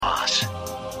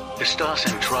Estás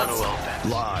entrado al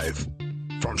Live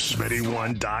from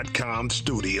Smitty1.com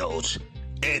studios,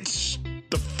 it's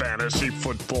the Fantasy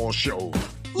Football Show.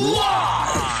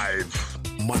 Live!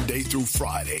 Monday through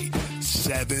Friday,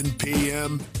 7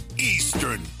 p.m.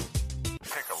 Eastern.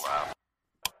 Take a lap.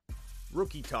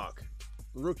 Rookie talk,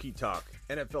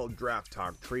 NFL draft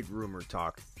talk, trade rumor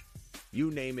talk. You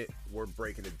name it, we're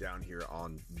breaking it down here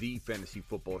on the Fantasy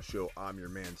Football Show. I'm your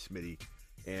man, Smitty.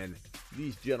 And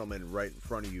these gentlemen right in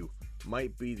front of you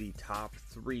might be the top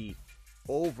 3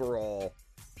 overall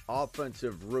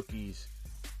offensive rookies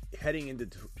heading into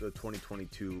the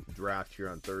 2022 draft here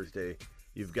on Thursday.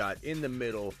 You've got in the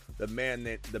middle the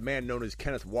man known as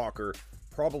Kenneth Walker,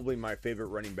 probably my favorite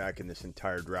running back in this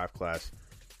entire draft class.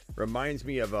 Reminds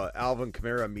me of Alvin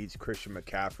Kamara meets Christian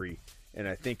McCaffrey, and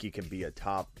I think he can be a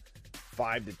top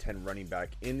 5 to 10 running back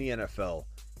in the NFL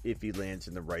if he lands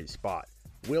in the right spot.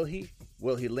 Will he?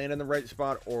 Will he land in the right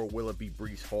spot, or will it be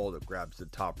Breece Hall that grabs the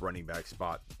top running back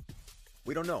spot?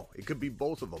 We don't know. It could be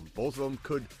both of them. Both of them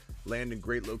could land in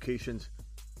great locations.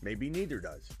 Maybe neither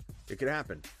does. It could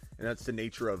happen. And that's the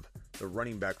nature of the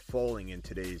running back falling in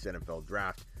today's NFL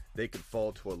draft. They could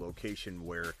fall to a location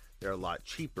where they're a lot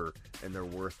cheaper and they're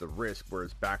worth the risk.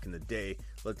 Whereas back in the day,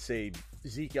 let's say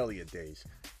Zeke Elliott days,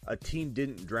 a team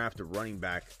didn't draft a running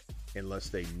back unless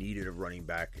they needed a running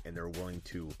back and they're willing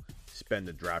to spend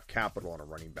the draft capital on a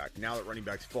running back. Now that running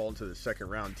backs fall into the second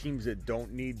round, teams that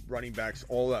don't need running backs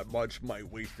all that much might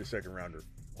waste a second rounder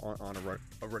on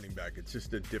a running back. It's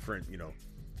just a different,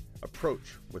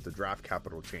 approach with the draft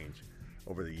capital change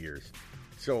over the years.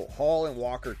 So Hall and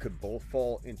Walker could both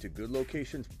fall into good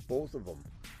locations. Both of them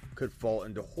could fall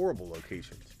into horrible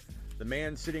locations. The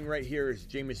man sitting right here is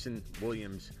Jameson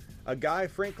Williams, a guy,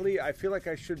 frankly, I feel like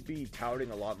I should be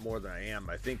touting a lot more than I am.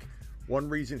 I think one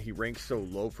reason he ranks so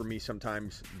low for me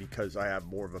sometimes because I have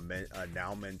more of a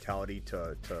now mentality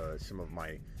to some of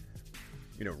my,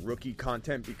 rookie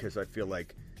content, because I feel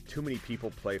like too many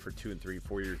people play for 2 and 3,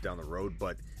 4 years down the road.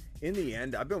 But in the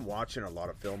end, I've been watching a lot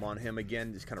of film on him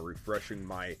again, just kind of refreshing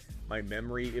my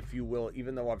memory, if you will,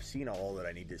 even though I've seen all that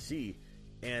I need to see.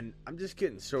 And I'm just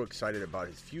getting so excited about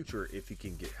his future if he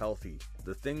can get healthy.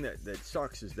 The thing that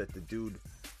sucks is that the dude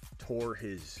tore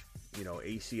his,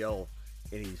 ACL,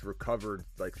 and he's recovered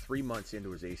like 3 months into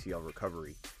his ACL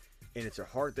recovery. And it's a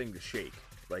hard thing to shake.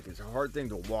 Like, it's a hard thing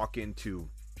to walk into.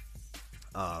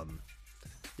 I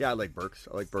like Burks.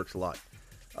 I like Burks a lot.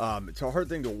 It's a hard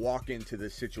thing to walk into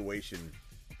this situation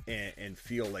and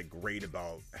feel like great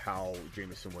about how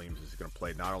Jameson Williams is going to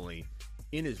play, not only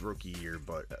in his rookie year,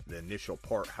 but the initial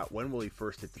part. When will he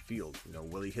first hit the field?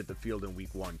 Will he hit the field in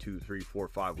week 1, 2, 3, 4,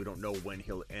 5? We don't know when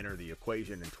he'll enter the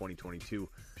equation in 2022.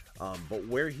 But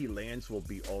where he lands will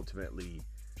be ultimately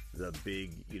the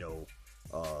big,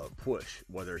 push,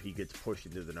 whether he gets pushed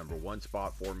into the number 1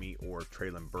 spot for me, or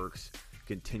Treylon Burks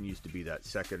continues to be that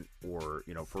second or,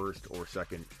 first or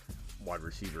second wide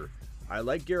receiver. I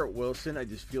like Garrett Wilson. I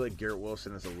just feel like Garrett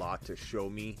Wilson has a lot to show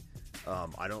me.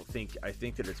 I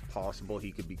think that it's possible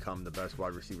he could become the best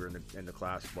wide receiver in the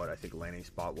class, but I think landing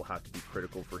spot will have to be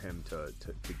critical for him to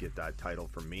get that title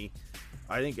from me.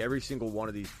 I think every single one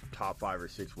of these top 5 or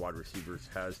 6 wide receivers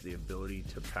has the ability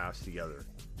to pass together,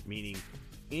 meaning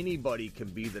anybody can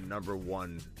be the number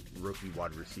 1 rookie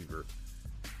wide receiver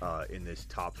in this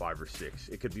top 5 or 6.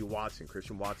 It could be Watson.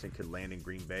 Christian Watson could land in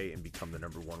Green Bay and become the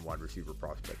number 1 wide receiver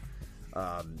prospect.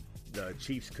 The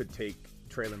Chiefs could take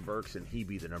Treylon Burks and he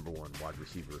be the number 1 wide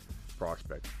receiver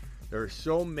prospect. There are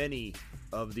so many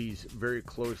of these very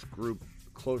close group,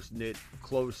 close-knit,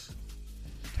 close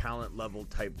talent level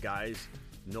type guys.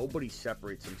 Nobody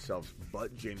separates themselves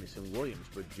but Jameson Williams.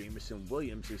 But Jameson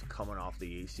Williams is coming off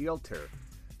the ACL tear.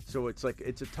 So it's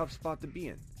a tough spot to be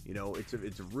in. It's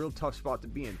a real tough spot to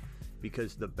be in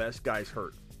because the best guy's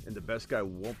hurt and the best guy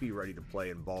won't be ready to play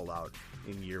and ball out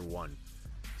in year 1.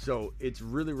 So it's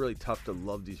really, really tough to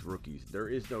love these rookies. There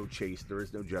is no Chase. There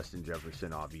is no Justin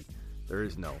Jefferson, Avi. There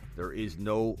is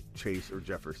no Chase or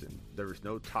Jefferson. There is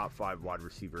no top 5 wide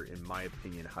receiver, in my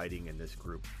opinion, hiding in this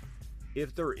group.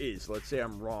 If there is, let's say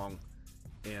I'm wrong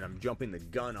and I'm jumping the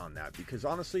gun on that, because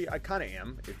honestly, I kind of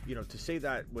am. To say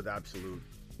that with absolute,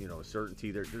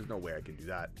 certainty, there's no way I can do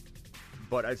that.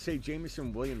 But I'd say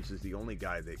Jameson Williams is the only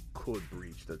guy that could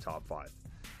breach the top 5.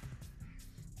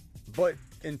 But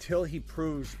until he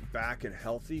proves back and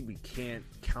healthy, we can't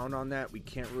count on that. We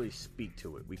can't really speak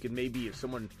to it. We can maybe, if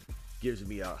someone gives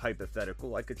me a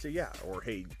hypothetical, I could say, yeah. Or,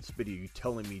 hey, Smitty, are you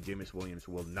telling me Jameson Williams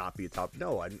will not be a top?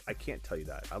 No, I can't tell you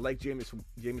that. I like Jameson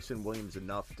Williams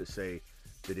enough to say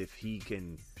that if he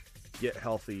can get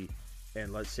healthy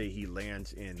and let's say he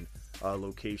lands in a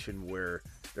location where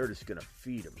they're just going to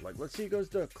feed him. Like, let's say he goes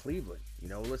to Cleveland.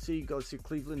 Let's say he goes to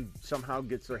Cleveland, somehow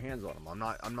gets their hands on him.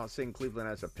 I'm not saying Cleveland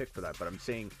has a pick for that, but I'm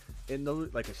saying in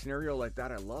those, like a scenario like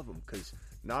that, I love him because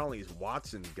not only is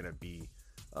Watson going to be,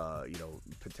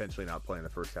 potentially not playing the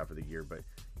first half of the year, but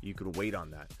you could wait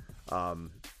on that.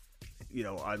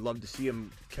 I'd love to see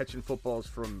him catching footballs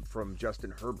from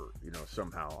Justin Herbert,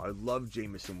 somehow. I love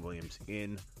Jameson Williams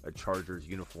in a Chargers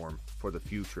uniform for the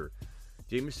future.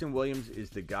 Jameson Williams is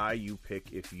the guy you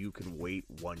pick if you can wait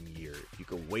 1 year. If you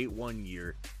can wait 1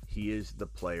 year, he is the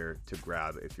player to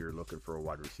grab if you're looking for a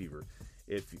wide receiver.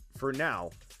 If for now,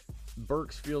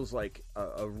 Burks feels like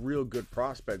a real good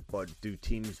prospect, but do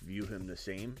teams view him the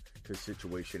same? Because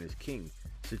situation is king.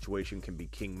 Situation can be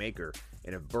kingmaker.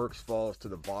 And if Burks falls to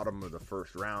the bottom of the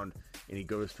first round and he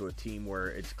goes to a team where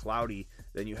it's cloudy,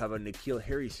 then you have a N'Keal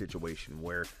Harry situation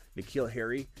where N'Keal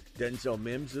Harry, Denzel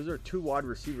Mims, those are two wide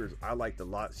receivers I liked a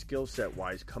lot skill set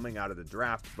wise coming out of the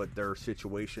draft, but their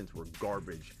situations were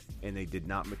garbage and they did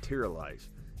not materialize.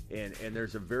 And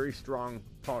there's a very strong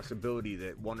possibility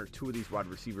that one or two of these wide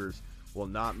receivers will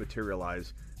not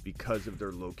materialize because of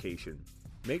their location.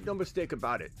 Make no mistake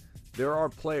about it. There are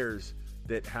players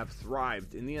that have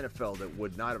thrived in the NFL that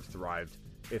would not have thrived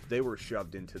if they were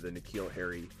shoved into the N'Keal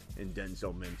Harry and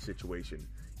Denzel Mims situation.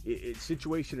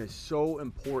 Situation is so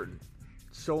important.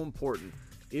 So important.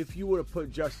 If you would have put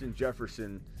Justin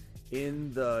Jefferson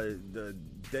in the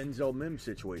Denzel Mims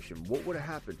situation, what would have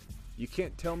happened? You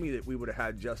can't tell me that we would have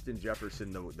had Justin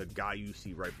Jefferson, the guy you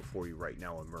see right before you right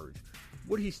now, emerge.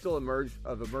 Would he still emerge?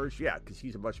 Yeah, because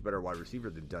he's a much better wide receiver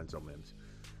than Denzel Mims.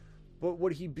 But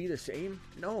would he be the same?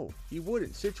 No, he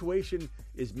wouldn't. Situation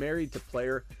is married to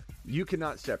player. You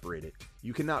cannot separate it.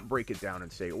 You cannot break it down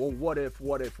and say, well, what if?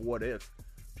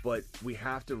 But we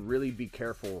have to really be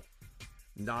careful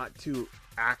not to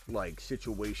act like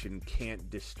situation can't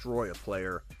destroy a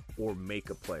player or make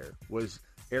a player. Was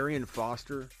Arian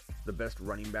Foster the best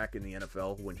running back in the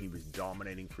NFL when he was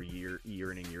dominating for year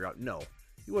in and year out? No,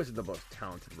 he wasn't the most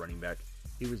talented running back.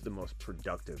 He was the most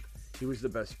productive. He was the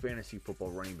best fantasy football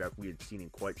running back we had seen in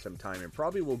quite some time and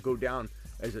probably will go down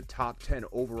as a top 10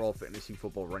 overall fantasy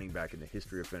football running back in the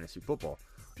history of fantasy football.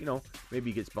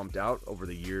 Maybe he gets bumped out over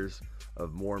the years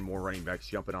of more and more running backs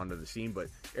jumping onto the scene, but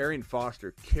Arian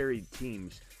Foster carried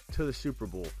teams to the Super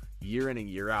Bowl year in and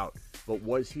year out. But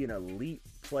was he an elite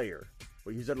player?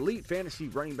 Well, he's an elite fantasy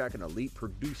running back, an elite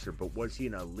producer, but was he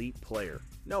an elite player?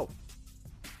 No.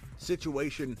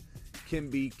 Situation can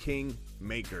be king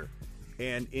maker.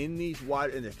 And in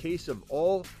the case of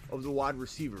all of the wide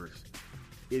receivers,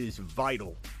 it is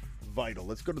vital.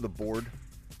 Let's go to the board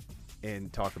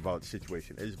and talk about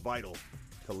situation. It is vital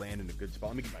to land in a good spot.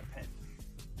 Let me get my pen.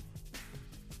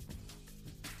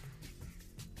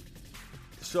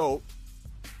 So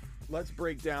let's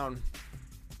break down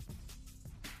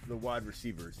the wide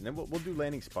receivers, and then we'll do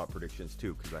landing spot predictions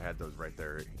too, because I had those right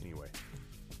there anyway.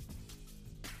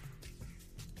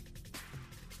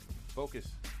 Focus.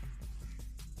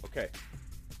 Okay.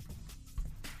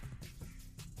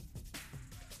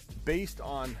 Based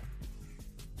on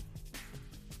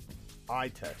eye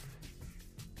test,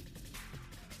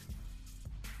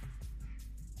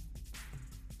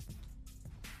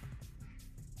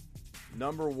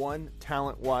 number one,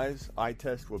 talent-wise, eye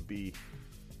test would be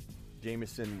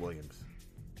Jameson Williams.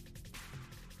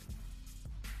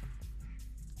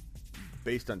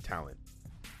 Based on talent.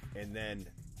 And then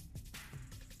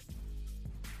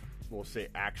we'll say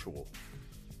actual.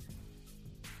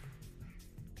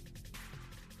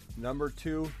 Number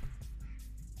two,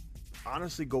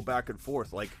 honestly, go back and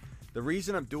forth. Like, the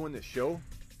reason I'm doing this show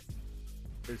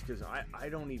is because I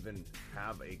don't even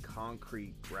have a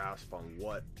concrete grasp on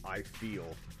what I feel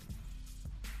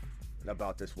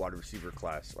about this wide receiver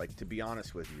class. Like, to be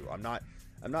honest with you, I'm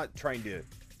not trying to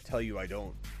tell you I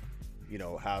don't,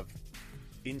 have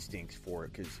instincts for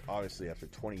it, because obviously after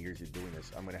 20 years of doing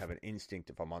this, I'm going to have an instinct.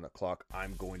 If I'm on the clock,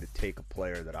 I'm going to take a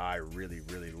player that I really,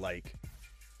 really like.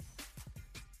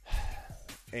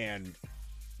 And,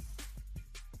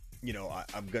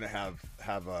 I'm going to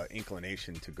have an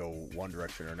inclination to go one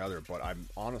direction or another, but I'm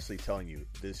honestly telling you,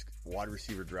 this wide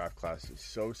receiver draft class is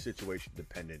so situation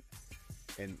dependent.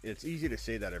 And it's easy to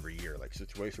say that every year, like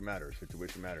situation matters.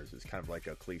 It's kind of like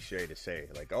a cliche to say,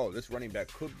 like, oh, this running back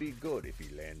could be good if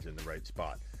he lands in the right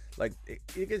spot. Like,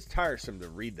 it gets tiresome to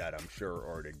read that, I'm sure,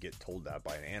 or to get told that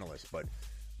by an analyst. But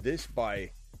this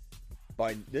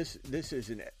this is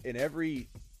in every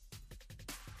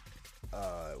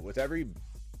with every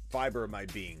fiber of my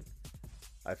being,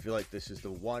 I feel like this is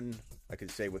the one I can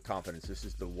say with confidence. This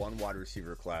is the one wide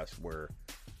receiver class where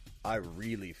I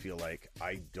really feel like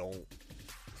I don't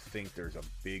think there's a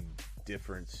big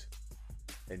difference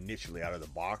initially out of the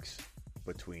box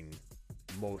between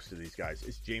most of these guys.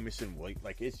 It's Jameson Williams,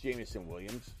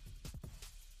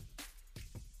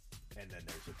 and then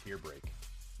there's a tier break.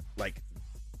 Like,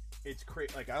 it's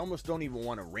crazy. Like, I almost don't even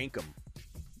want to rank them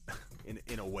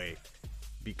in a way,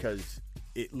 because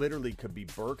it literally could be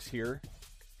Burks here,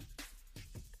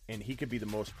 and he could be the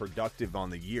most productive on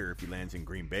the year if he lands in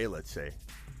Green Bay, let's say.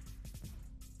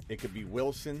 It could be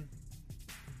Wilson.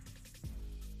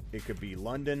 It could be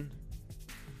London.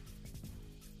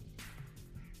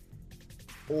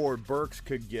 Or Burks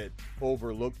could get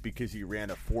overlooked because he ran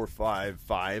a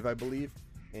 4.55, I believe,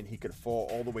 and he could fall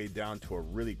all the way down to a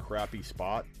really crappy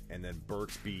spot, and then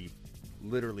Burks be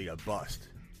literally a bust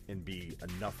and be a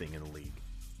nothing in the league.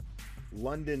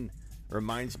 London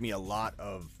reminds me a lot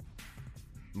of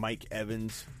Mike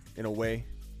Evans in a way,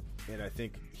 and I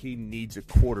think he needs a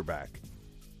quarterback.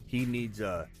 He needs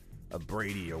a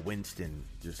Brady, a Winston,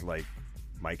 just like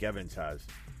Mike Evans has.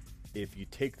 If you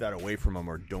take that away from him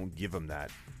or don't give him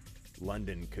that,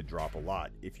 London could drop a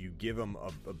lot. If you give him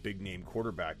a big-name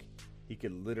quarterback, he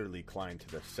could literally climb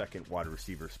to the second wide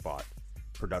receiver spot,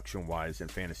 production-wise and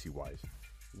fantasy-wise.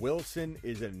 Wilson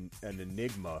is an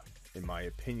enigma, in my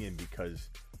opinion, because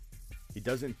he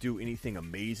doesn't do anything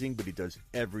amazing, but he does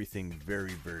everything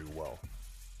very, very well.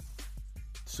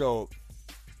 So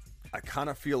I kind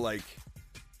of feel like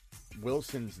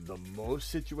Wilson's the most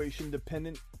situation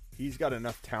dependent. He's got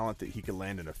enough talent that he can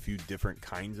land in a few different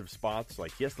kinds of spots.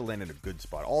 Like, he has to land in a good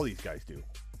spot. All these guys do.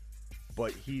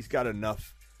 But he's got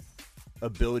enough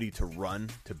ability to run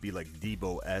to be like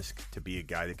Debo-esque, to be a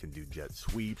guy that can do jet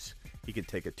sweeps. He can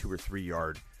take a 2 or 3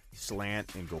 yard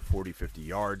slant and go 40, 50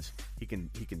 yards. He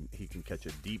can catch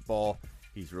a deep ball.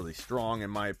 He's really strong, in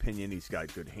my opinion. He's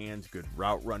got good hands, good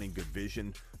route running, good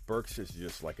vision. Burks is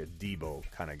just like a Debo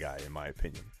kind of guy, in my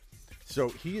opinion. So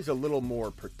he is a little more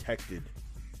protected,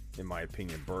 in my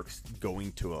opinion, Burks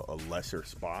going to a lesser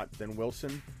spot than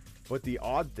Wilson. But the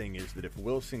odd thing is that if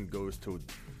Wilson goes to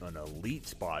an elite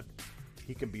spot,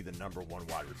 he can be the number one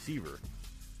wide receiver.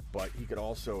 But he could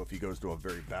also, if he goes to a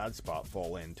very bad spot,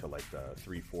 fall into like the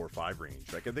 3, 4, 5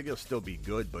 range. Like, I think he'll still be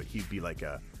good, but he'd be like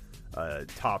a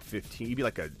top 15. He'd be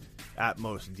like at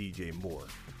most DJ Moore.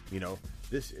 You know,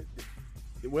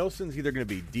 Wilson's either going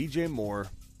to be DJ Moore,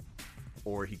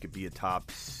 or he could be a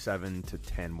top 7 to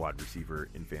 10 wide receiver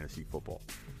in fantasy football.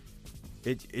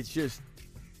 He's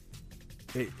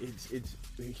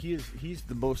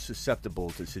the most susceptible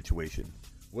to situation.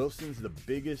 Wilson's the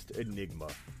biggest enigma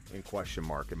and question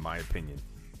mark, in my opinion.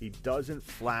 He doesn't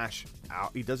flash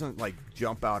out. He doesn't like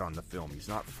jump out on the film. He's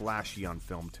not flashy on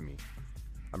film to me.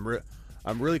 I'm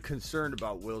really concerned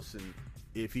about Wilson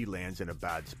if he lands in a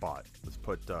bad spot. Let's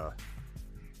put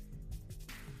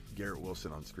Garrett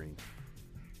Wilson on screen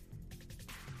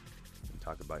and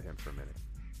talk about him for a minute.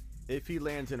 If he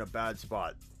lands in a bad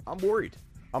spot, I'm worried.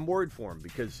 I'm worried for him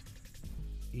because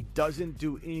he doesn't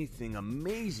do anything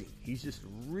amazing. He's just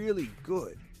really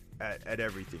good at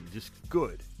everything. Just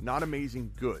good. Not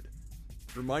amazing, good.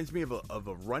 Reminds me of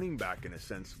a running back in a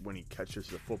sense when he catches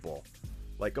the football.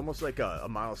 Like almost like a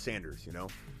Miles Sanders, you know?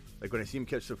 Like when I see him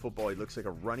catch the football, he looks like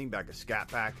a running back, a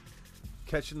scat back,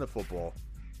 catching the football.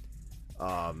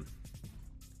 I'm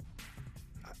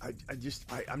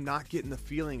not getting the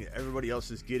feeling that everybody else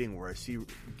is getting where I see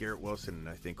Garrett Wilson and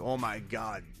I think, oh my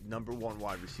God, number one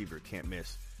wide receiver, can't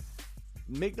miss.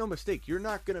 Make no mistake, you're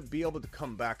not going to be able to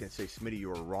come back and say, Smitty, you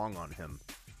were wrong on him.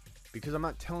 Because I'm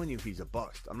not telling you he's a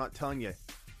bust. I'm not telling you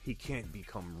he can't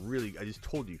become really, I just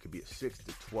told you he could be a 6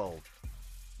 to 12,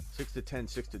 6 to 10,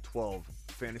 6 to 12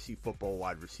 fantasy football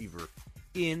wide receiver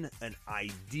in an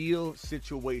ideal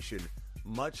situation.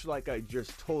 Much like I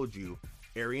just told you,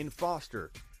 Arian Foster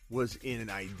was in an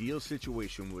ideal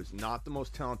situation, was not the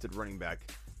most talented running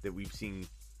back that we've seen.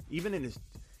 Even in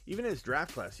his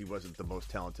draft class, he wasn't the most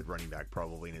talented running back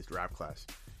probably in his draft class.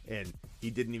 And he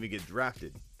didn't even get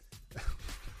drafted.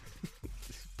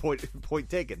 Point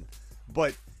taken.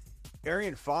 But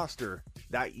Arian Foster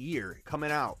that year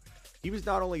coming out, he was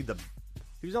not only the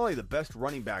best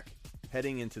running back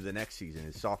heading into the next season,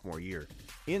 his sophomore year,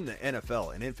 in the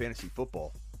NFL and in fantasy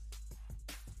football.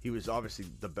 He was obviously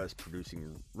the best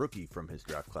producing rookie from his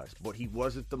draft class, but he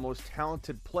wasn't the most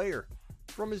talented player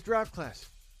from his draft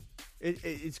class.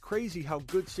 It's crazy how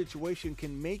good situation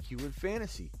can make you in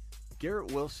fantasy.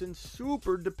 Garrett Wilson,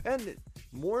 super dependent,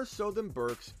 more so than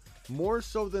Burks, more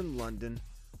so than London,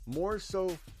 more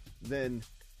so than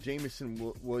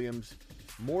Jameson Williams,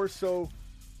 more so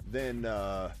than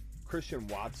Christian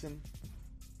Watson.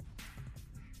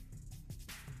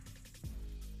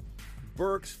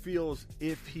 Burks feels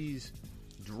if he's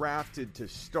drafted to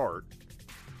start,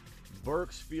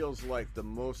 Burks feels like the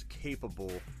most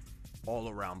capable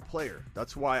all-around player.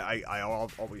 That's why I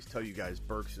always tell you guys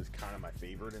Burks is kind of my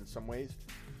favorite in some ways.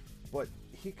 But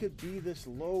he could be this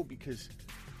low because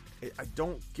I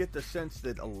don't get the sense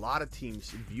that a lot of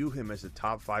teams view him as a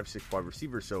top 5-6 wide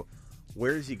receiver. So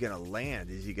where is he going to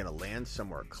land? Is he going to land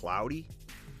somewhere cloudy?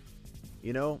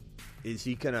 You know, is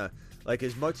he going to, like,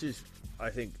 as much as I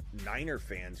think Niner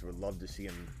fans would love to see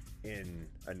him in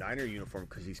a Niner uniform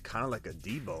because he's kind of like a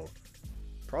Debo,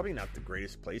 probably not the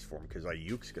greatest place for him because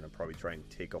Ayuk's going to probably try and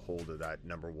take a hold of that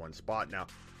number one spot. Now,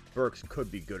 Burks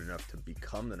could be good enough to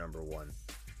become the number one.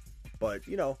 But,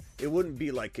 you know, it wouldn't be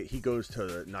like he goes to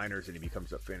the Niners and he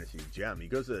becomes a fantasy gem. He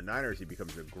goes to the Niners, he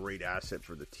becomes a great asset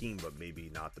for the team, but maybe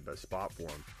not the best spot for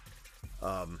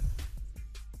him.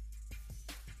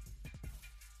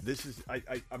 This is,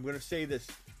 I'm going to say this.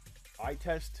 Eye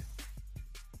test,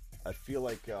 I feel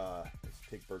like, let's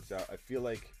take Burks out. I feel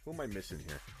like, who am I missing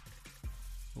here?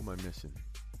 Who am I missing?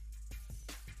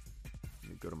 Let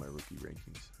me go to my rookie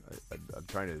rankings. I'm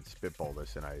trying to spitball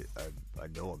this, and I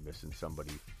know I'm missing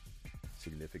somebody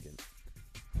significant.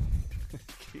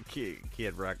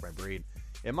 Can't rack my brain.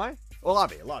 Am I?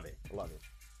 Olave.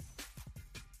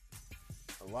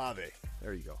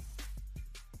 There you go.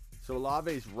 So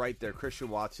Olave's right there. Christian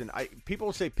Watson.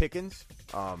 People say Pickens.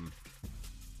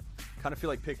 Kind of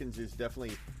feel like Pickens is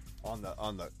definitely on the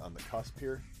cusp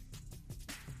here.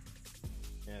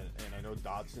 And I know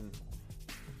Dotson.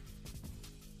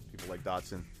 People like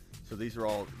Dotson. So these are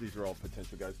all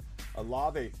potential guys.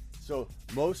 Olave. So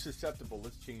most susceptible.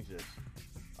 Let's change this.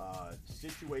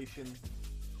 Situation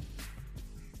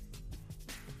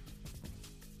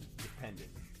dependent.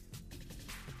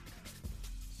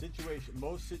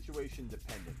 Most situation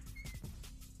dependent.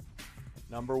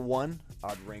 Number one,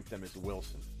 I'd rank them as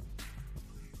Wilson.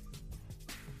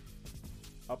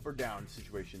 Up or down,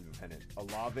 situation dependent.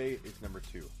 Olave is number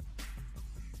 2.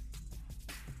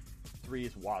 3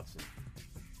 is Watson.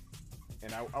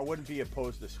 And I wouldn't be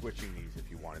opposed to switching these if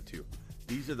you wanted to.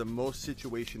 These are the most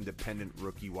situation dependent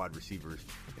rookie wide receivers.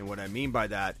 And what I mean by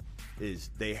that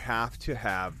is they have to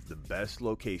have the best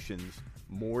locations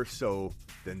more so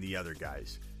than the other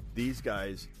guys. These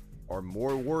guys are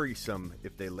more worrisome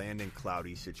if they land in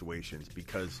cloudy situations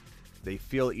because they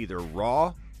feel either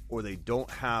raw or they don't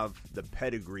have the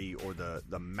pedigree or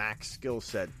the max skill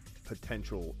set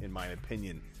potential, in my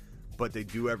opinion, but they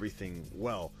do everything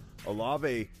well.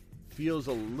 Olave feels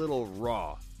a little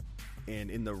raw and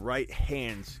in the right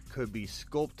hands could be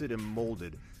sculpted and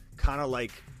molded, kind of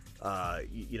like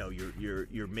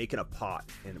you're making a pot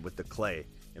and with the clay.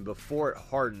 And before it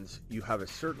hardens, you have a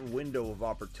certain window of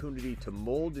opportunity to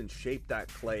mold and shape that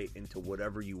clay into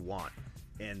whatever you want.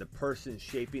 And the person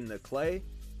shaping the clay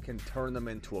can turn them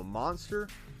into a monster,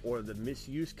 or the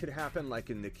misuse could happen, like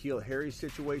in N'Keal Harry's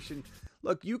situation.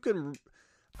 Look, you can...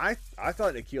 I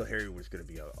thought N'Keal Harry was going to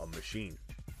be a machine.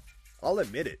 I'll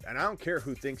admit it. And I don't care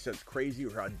who thinks that's crazy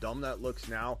or how dumb that looks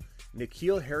now.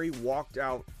 N'Keal Harry walked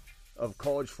out of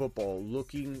college football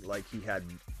looking like he had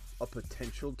a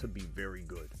potential to be very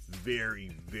good. Very,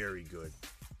 very good.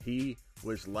 He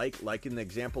was like in the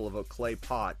example of a clay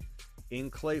pot,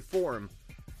 in clay form,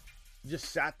 just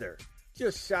sat there.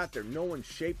 No one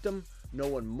shaped him. No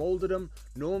one molded him.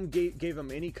 No one gave him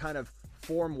any kind of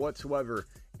form whatsoever.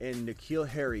 And N'Keal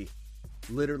Harry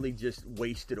literally just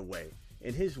wasted away.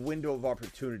 And his window of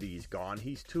opportunity is gone.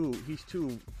 He's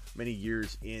too many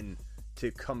years in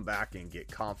to come back and get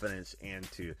confidence and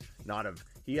to not have...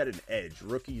 He had an edge.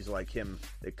 Rookies like him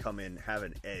that come in have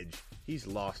an edge. He's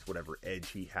lost whatever edge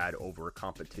he had over a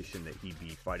competition that he'd be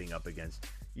fighting up against.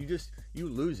 You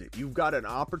lose it. You've got an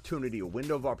opportunity, a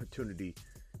window of opportunity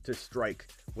to strike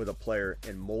with a player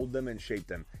and mold them and shape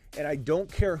them. And I don't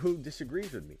care who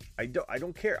disagrees with me. I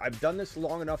don't care. I've done this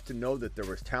long enough to know that there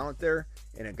was talent there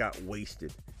and it got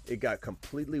wasted. It got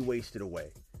completely wasted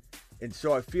away. And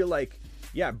so I feel like,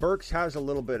 yeah, Burks has a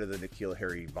little bit of the N'Keal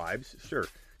Harry vibes. Sure.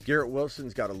 Garrett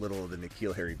Wilson's got a little of the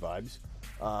N'Keal Harry vibes.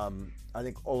 I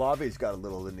think Olave's got a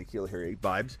little of the N'Keal Harry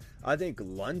vibes. I think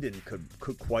London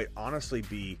could quite honestly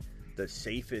be the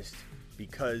safest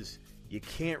because you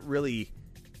can't really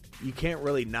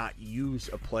not use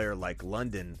a player like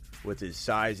London with his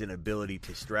size and ability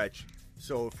to stretch.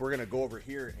 So if we're going to go over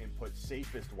here and put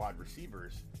safest wide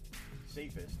receivers,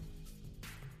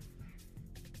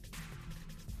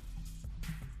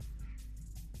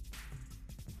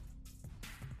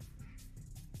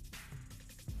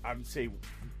 I would say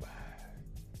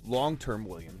long-term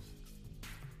Williams.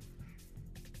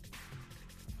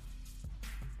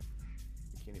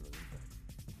 I can't even read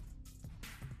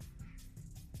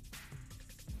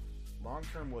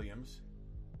long-term Williams.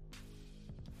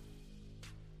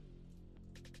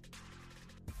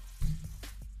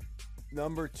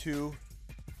 Number 2,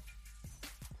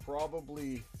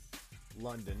 probably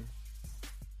London.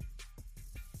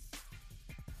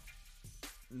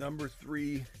 Number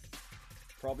 3,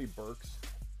 probably Burks.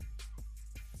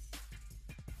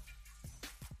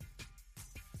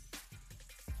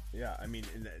 Yeah, I mean,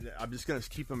 I'm just going to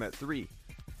keep him at 3.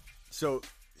 So,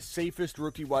 safest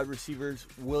rookie wide receivers,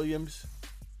 Williams,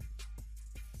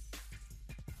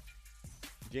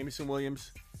 Jameson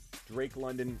Williams, Drake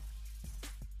London,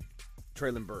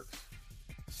 Treylon Burks.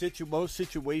 Most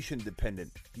situation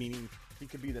dependent, meaning he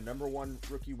could be the number 1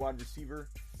 rookie wide receiver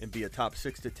and be a top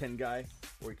 6 to 10 guy,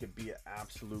 or he could be an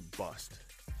absolute bust.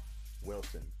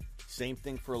 Wilson. Same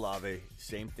thing for Olave.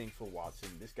 Same thing for Watson.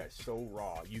 This guy's so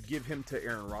raw. You give him to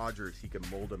Aaron Rodgers, he can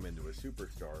mold him into a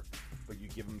superstar. But you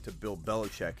give him to Bill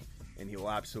Belichick, and he'll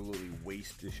absolutely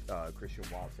waste Christian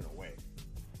Watson away.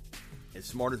 As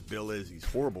smart as Bill is, he's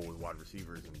horrible with wide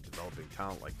receivers and developing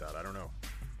talent like that. I don't know.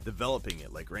 Developing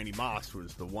it, like Randy Moss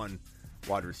was the one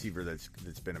wide receiver that's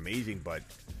been amazing, but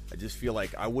I just feel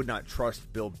like I would not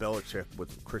trust Bill Belichick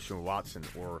with Christian Watson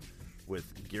or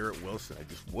with Garrett Wilson. I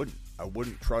just wouldn't. I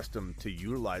wouldn't trust him to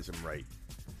utilize him right.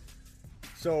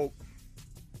 So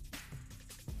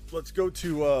let's go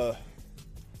to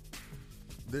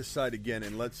this side again,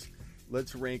 and let's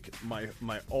rank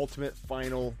my ultimate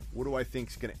final. What do I think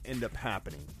is going to end up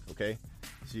happening? Okay,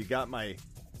 so you got my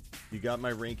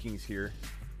rankings here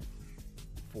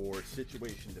for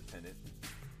situation dependent.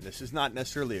 And this is not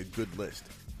necessarily a good list.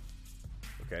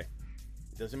 Okay,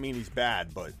 it doesn't mean he's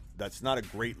bad, but that's not a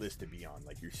great list to be on.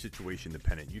 Like, you're situation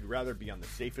dependent. You'd rather be on the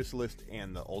safest list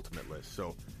and the ultimate list.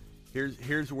 So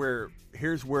here's where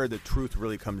the truth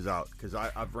really comes out, because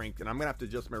I've ranked, and I'm gonna have to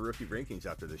adjust my rookie rankings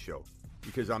after the show,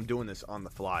 because I'm doing this on the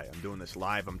fly. I'm doing this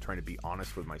live. I'm trying to be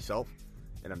honest with myself,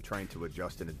 and I'm trying to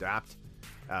adjust and adapt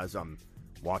as I'm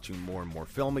watching more and more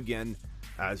film again,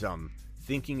 as I'm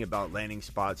thinking about landing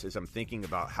spots, as I'm thinking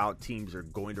about how teams are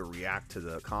going to react to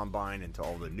the combine and to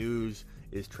all the news.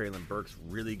 Is Treylon Burks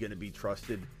really going to be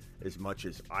trusted as much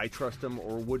as I trust him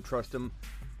or would trust him?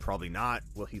 Probably not.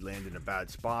 Will he land in a bad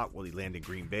spot? Will he land in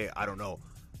Green Bay? I don't know.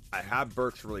 I have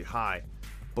Burks really high,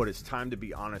 but it's time to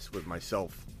be honest with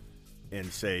myself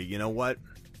and say, you know what?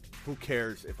 Who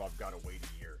cares if I've got to wait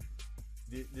a year?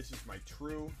 This is my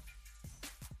true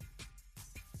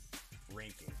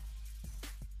ranking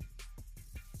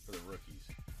for the rookies.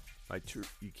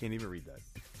 You can't even read that.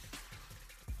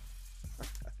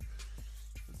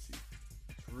 Let's see.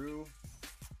 True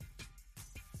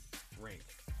rank.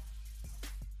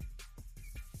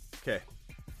 Okay.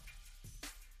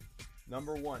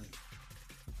 Number 1,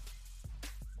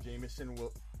 Jameson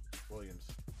Williams.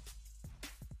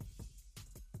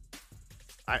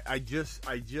 I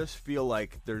just feel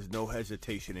like there's no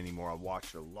hesitation anymore. I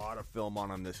watched a lot of film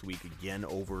on him this week again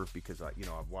because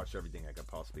I've watched everything I could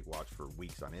possibly watch for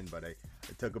weeks on end, but I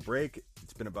took a break.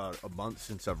 It's been about a month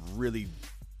since I've really,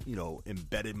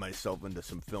 embedded myself into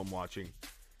some film watching,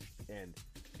 and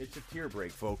it's a tear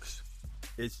break, folks.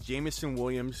 It's Jameson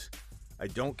Williams. I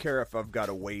don't care if I've got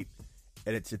to wait,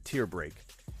 and it's a tear break.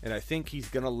 And I think he's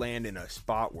going to land in a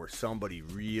spot where somebody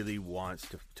really wants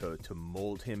to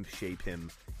mold him, shape him,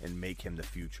 and make him the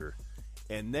future.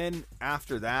 And then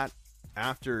after that,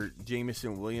 after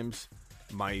Jameson Williams,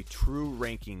 my true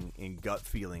ranking and gut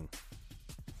feeling,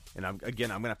 and I'm going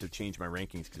to have to change my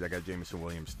rankings because I got Jameson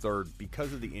Williams 3rd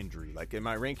because of the injury. Like, in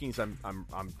my rankings,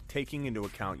 I'm taking into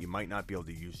account you might not be able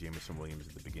to use Jameson Williams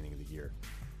at the beginning of the year.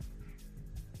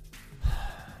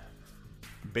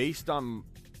 Based on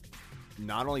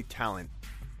not only talent,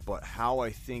 but how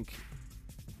I think,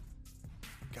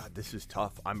 God, this is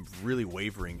tough. I'm really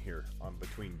wavering here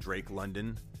between Drake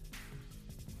London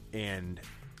and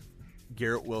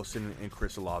Garrett Wilson and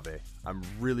Chris Olave. I'm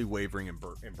really wavering in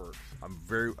Burks. I'm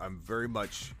very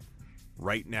much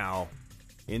right now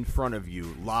in front of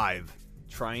you live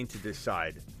trying to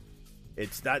decide.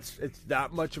 It's that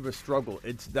much of a struggle.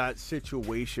 It's that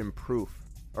situation proof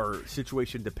or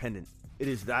situation dependent. It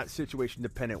is that situation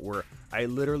dependent where I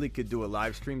literally could do a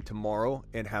live stream tomorrow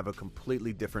and have a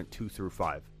completely different 2 through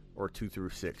 5 or 2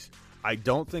 through 6. I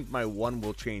don't think my 1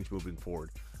 will change moving forward.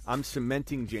 I'm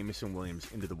cementing Jameson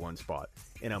Williams into the 1 spot,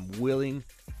 and I'm willing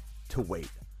to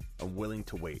wait.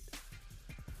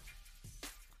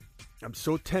 I'm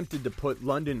so tempted to put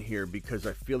London here because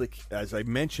I feel like, as I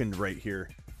mentioned right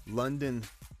here, London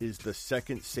is the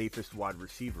 2nd safest wide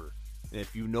receiver. And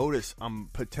if you notice, I'm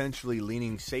potentially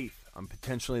leaning safe. I'm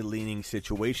potentially leaning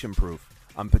situation proof.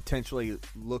 I'm potentially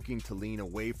looking to lean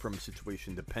away from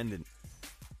situation dependent.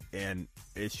 And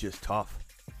it's just tough.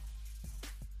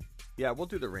 Yeah, we'll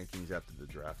do the rankings after the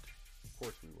draft. Of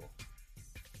course we will.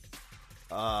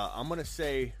 I'm gonna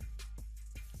say.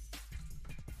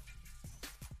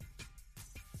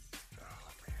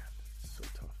 Oh man, it's so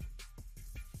tough.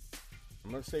 I'm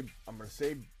gonna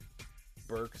say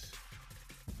Burks.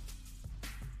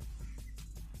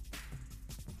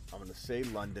 I'm gonna say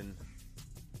London.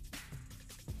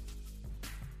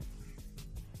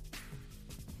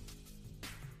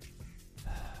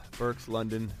 Burks,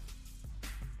 London.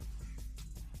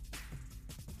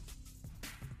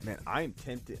 Man, I am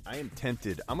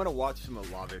tempted. I'm going to watch some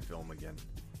Olave film again.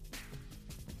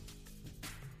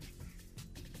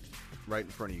 Right in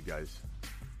front of you guys.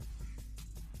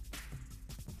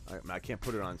 I can't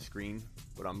put it on screen,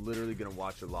 but I'm literally going to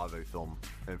watch Olave film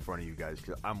in front of you guys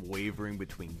because I'm wavering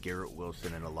between Garrett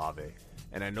Wilson and Olave.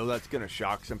 And I know that's going to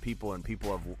shock some people, and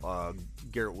people have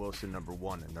Garrett Wilson number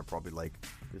 1, and they're probably like,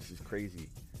 this is crazy.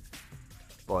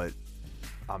 But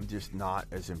I'm just not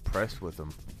as impressed with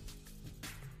him.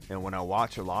 And when I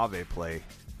watch Olave play,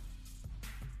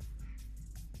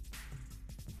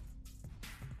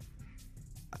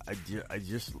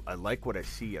 I like what I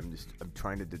see. I'm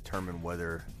trying to determine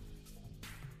whether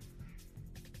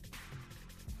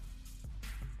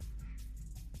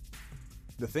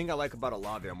the thing I like about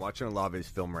Olave, I'm watching Olave's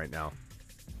film right now.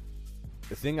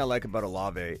 The thing I like about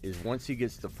Olave is once he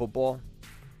gets the football,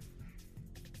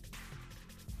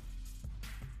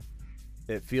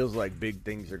 it feels like big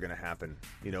things are going to happen.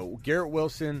 You know, Garrett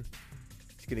Wilson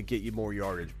is going to get you more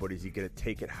yardage, but is he going to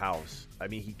take it house? I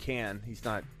mean, he can. He's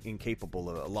not incapable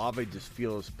of it. Olave just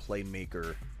feels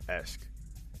playmaker-esque.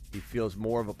 He feels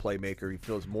more of a playmaker. He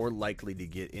feels more likely to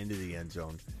get into the end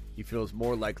zone. He feels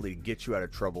more likely to get you out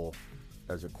of trouble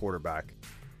as a quarterback.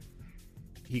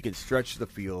 He can stretch the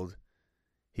field.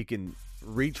 He can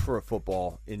reach for a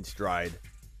football in stride.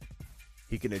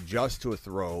 He can adjust to a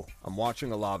throw. I'm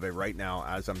watching Olave right now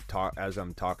as I'm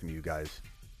talking to you guys.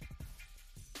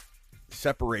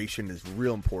 Separation is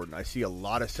real important. I see a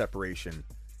lot of separation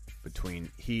between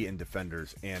he and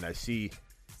defenders, and I see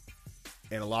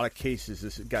in a lot of cases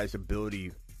this guy's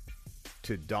ability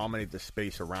to dominate the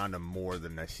space around him more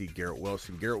than I see Garrett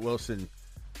Wilson. Garrett Wilson,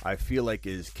 I feel like,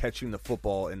 is catching the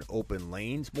football in open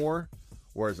lanes more,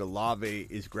 whereas Olave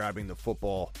is grabbing the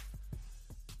football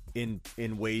in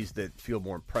ways that feel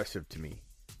more impressive to me.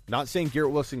 Not saying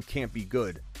Garrett Wilson can't be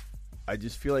good. I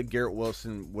just feel like Garrett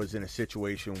Wilson was in a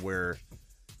situation where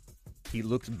he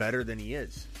looks better than he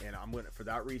is. And for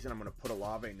that reason, I'm gonna put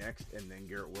Olave next and then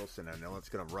Garrett Wilson. I know it's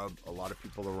gonna rub a lot of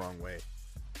people the wrong way,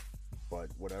 but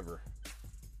whatever.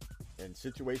 And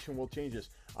situation will change this.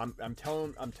 I'm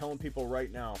telling people right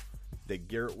now that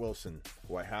Garrett Wilson,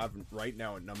 who I have right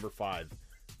now at number 5,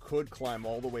 could climb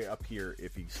all the way up here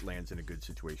if he lands in a good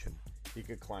situation. He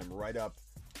could climb right up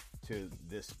to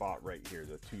this spot right here,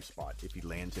 the 2 spot, if he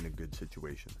lands in a good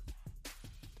situation.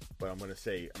 But I'm gonna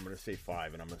say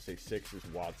 5, and I'm gonna say 6 is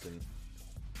Watson,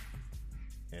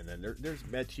 and then there's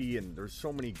Mechie, and there's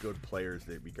so many good players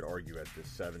that we could argue at this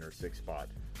 7 or 6 spot.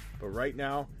 But right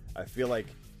now, I feel like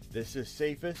this is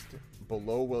safest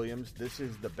below Williams. This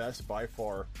is the best by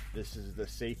far. This is the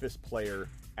safest player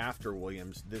after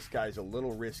Williams. This guy's a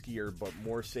little riskier, but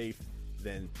more safe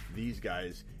than these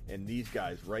guys. And these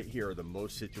guys right here are the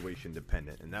most situation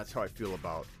dependent. And that's how I feel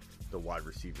about the wide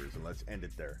receivers. And let's end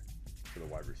it there for the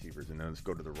wide receivers. And then let's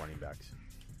go to the running backs.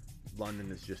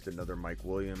 London is just another Mike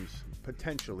Williams,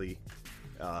 potentially.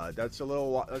 That's a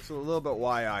little bit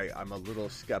why I'm a little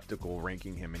skeptical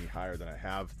ranking him any higher than I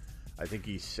have. I think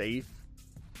he's safe,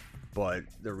 but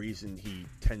the reason he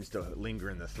tends to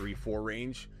linger in the 3-4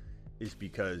 range is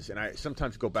because, and I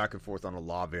sometimes go back and forth on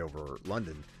Olave over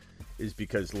London, is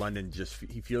because London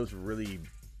he feels really,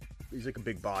 he's like a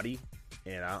big body,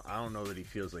 and I don't know that he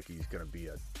feels like he's going to be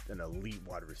an elite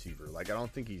wide receiver. Like, I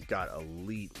don't think he's got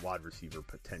elite wide receiver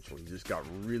potential. He's just got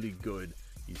really good.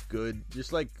 He's good,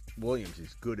 just like Williams.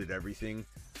 He's good at everything,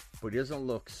 but he doesn't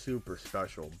look super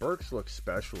special. Burks looks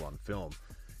special on film.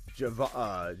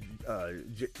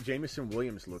 Jameson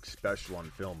Williams looks special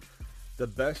on film. The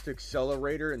best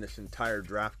accelerator in this entire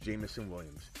draft, Jameson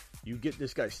Williams. You get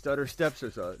this guy stutter steps.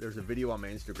 There's a video on my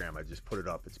Instagram. I just put it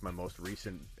up. It's my most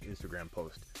recent Instagram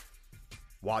post.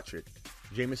 Watch it.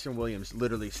 Jameson Williams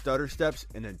literally stutter steps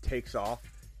and then takes off.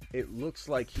 It looks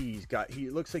like he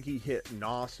hit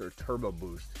NOS or turbo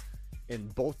boost,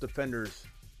 and both defenders,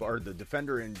 or the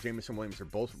defender and Jameson Williams, are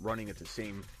both running at the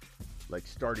same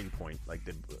starting point. Like,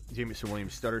 the Jameson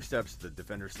Williams stutter steps, the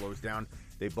defender slows down.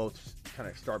 They both kind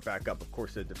of start back up. Of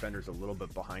course, the defender's a little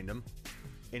bit behind him,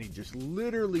 and he just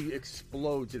literally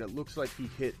explodes, and it looks like he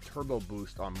hit turbo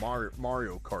boost on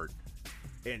Mario Kart.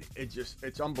 And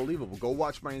it's unbelievable. Go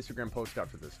watch my Instagram post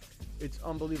after this. It's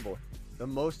unbelievable. The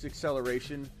most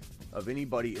acceleration of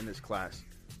anybody in this class.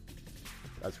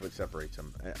 That's what separates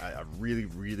them. I really,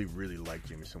 really, really like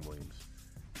Jameson Williams.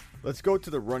 Let's go to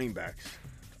the running backs.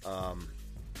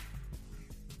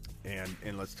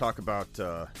 And let's talk about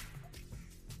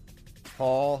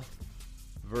Hall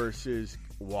versus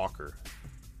Walker.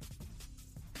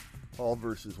 Hall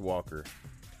versus Walker.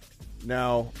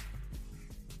 Now,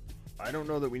 I don't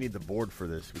know that we need the board for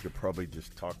this. We could probably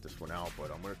just talk this one out, but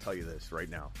I'm going to tell you this right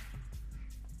now.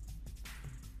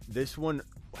 This one,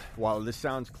 while this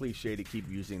sounds cliche to keep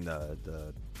using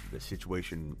the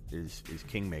situation is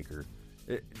kingmaker,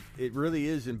 it really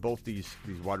is in both these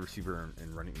wide receiver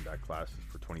and running back classes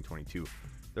for 2022.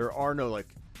 There are no like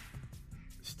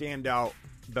standout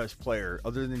best player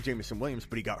other than Jameson Williams,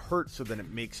 but he got hurt, so then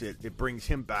it brings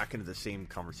him back into the same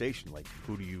conversation. Like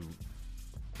can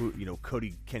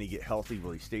he get healthy?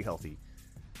 Will he stay healthy?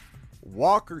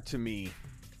 Walker to me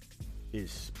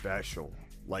is special.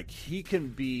 Like he's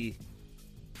a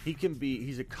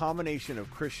combination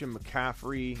of Christian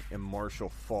McCaffrey and Marshall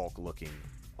Faulk looking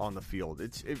on the field.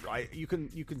 You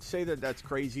can say that's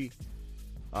crazy.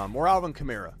 Or Alvin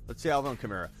Kamara. Let's say Alvin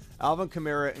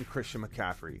Kamara and Christian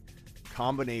McCaffrey.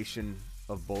 Combination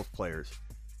of both players.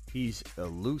 He's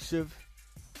elusive.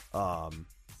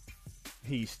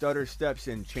 He stutter steps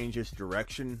and changes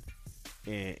direction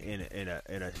in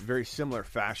a very similar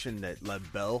fashion that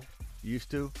Lev Bell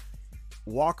used to.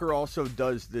 Walker also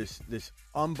does this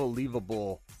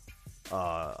unbelievable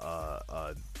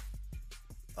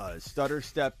stutter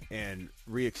step and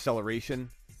reacceleration,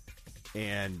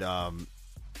 and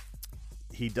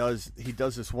he does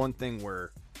this one thing where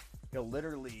he'll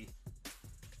literally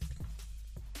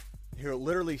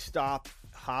stop,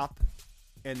 hop,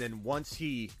 and then once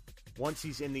he's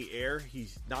in the air,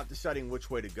 he's not deciding which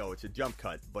way to go. It's a jump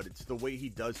cut, but it's the way he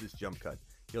does his jump cut.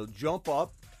 He'll jump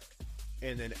up,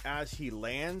 and then as he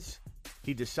lands,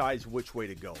 he decides which way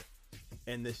to go.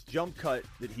 And this jump cut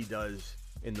that he does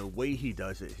and the way he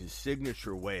does it, his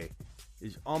signature way,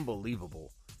 is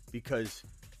unbelievable. Because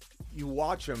you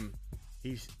watch him,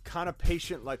 he's kind of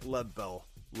patient like Lev Bell,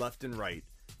 left and right.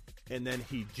 And then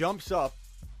he jumps up,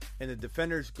 and the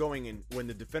defender's going in. When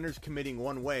the defender's committing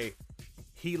one way,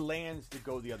 he lands to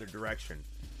go the other direction.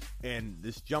 And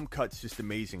this jump cut's just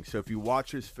amazing. So if you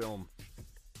watch his film,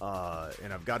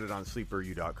 and I've got it on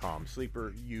sleeperu.com.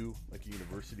 Sleeperu, like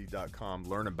university.com.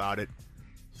 Learn about it.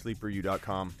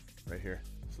 Sleeperu.com, right here.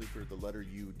 Sleeper, the letter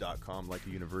U.com, like a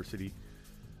university.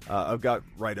 I've got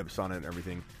write-ups on it and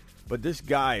everything. But this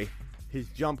guy, his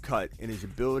jump cut and his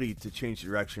ability to change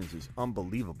directions is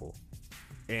unbelievable.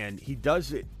 And he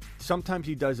does it. Sometimes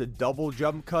he does a double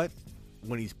jump cut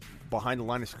when he's behind the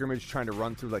line of scrimmage trying to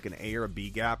run through like an A or a B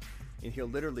gap. And he'll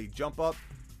literally jump up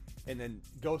and then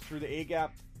go through the A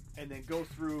gap and then go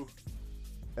through,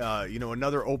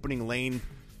 another opening lane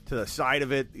to the side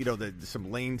of it.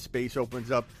 Some lane space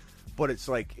opens up. But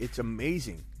it's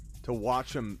amazing to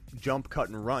watch him jump, cut,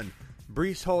 and run.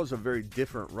 Breece Hall is a very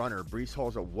different runner. Breece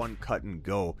Hall's a one cut and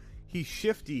go. He's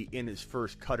shifty in his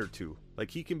first cut or two.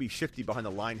 Like, he can be shifty behind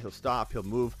the line. He'll stop, he'll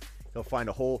move, he'll find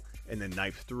a hole, and then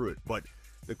knife through it. But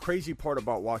the crazy part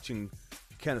about watching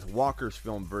Kenneth Walker's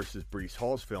film versus Breece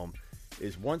Hall's film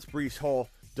is once Breece Hall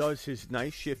does his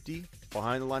nice shifty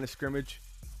behind the line of scrimmage,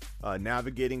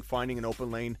 navigating, finding an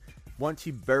open lane, once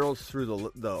he barrels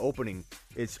through the opening,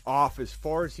 it's off as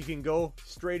far as he can go,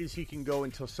 straight as he can go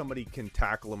until somebody can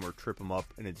tackle him or trip him up,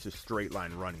 and it's just straight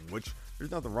line running, which there's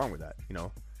nothing wrong with that.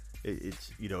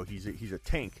 He's a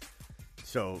tank.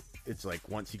 So it's like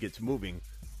once he gets moving,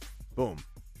 boom.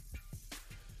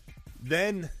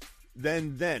 Then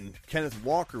Kenneth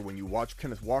Walker, when you watch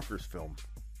Kenneth Walker's film,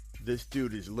 this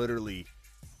dude is literally,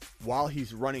 while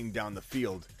he's running down the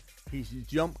field, he's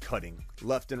jump cutting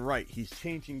left and right. He's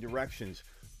changing directions,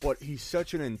 but he's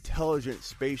such an intelligent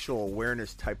spatial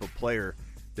awareness type of player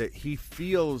that he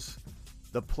feels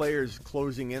the players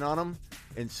closing in on him,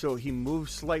 and so he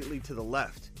moves slightly to the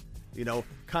left.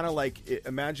 Kind of like,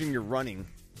 imagine you're running.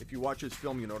 If you watch his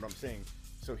film, you know what I'm saying.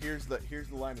 So here's the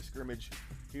line of scrimmage.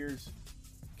 Here's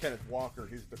Kenneth Walker.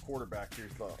 Here's the quarterback.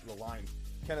 Here's the line.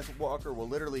 Kenneth Walker will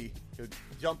literally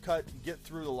jump cut, get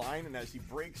through the line, and as he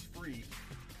breaks free,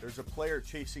 there's a player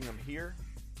chasing him here.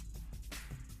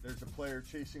 There's a player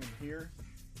chasing him here,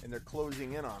 and they're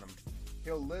closing in on him.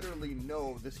 He'll literally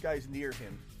know this guy's near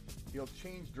him. He'll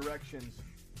change directions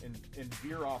and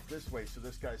veer off this way, so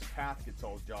this guy's path gets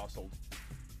all jostled,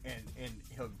 and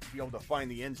he'll be able to find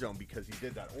the end zone because he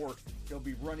did that. Or he'll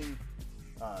be running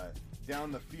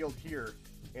down the field here,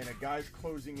 and a guy's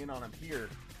closing in on him here,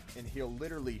 and he'll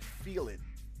literally feel it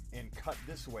and cut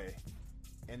this way,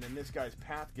 and then this guy's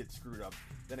path gets screwed up.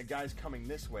 Then a guy's coming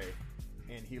this way,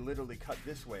 and he literally cut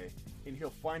this way, and he'll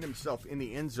find himself in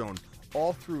the end zone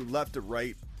all through left to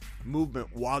right movement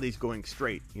while he's going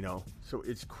straight, you know. So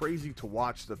it's crazy to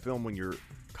watch the film when you're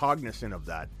cognizant of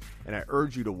that, and I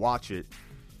urge you to watch it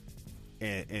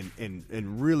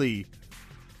and really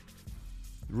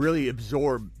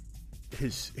absorb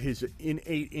his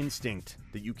innate instinct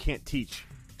that you can't teach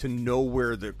to know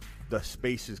where the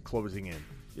space is closing in.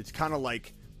 It's kind of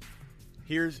like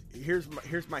here's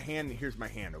my hand and here's my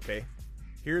hand, okay?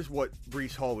 Here's what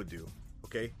Breece Hall would do,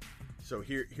 okay? So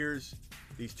here's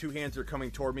these two hands are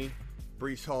coming toward me.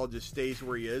 Breece Hall just stays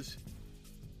where he is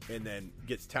and then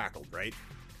gets tackled, right?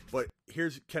 But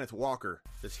here's Kenneth Walker.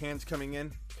 This hand's coming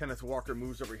in. Kenneth Walker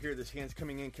moves over here. This hand's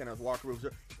coming in. Kenneth Walker moves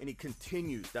over. And he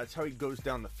continues. That's how he goes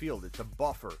down the field. It's a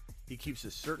buffer. He keeps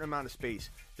a certain amount of space.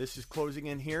 This is closing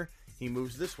in here. He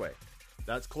moves this way.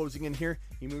 That's closing in here.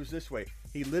 He moves this way.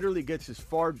 He literally gets as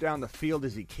far down the field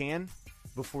as he can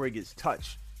before he gets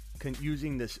touched,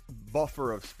 using this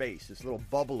buffer of space, this little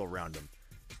bubble around him.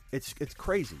 It's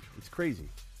crazy. It's crazy.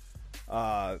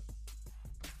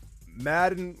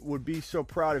 Madden would be so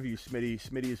proud of you, Smitty.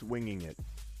 Smitty is winging it.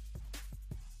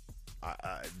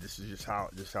 This is just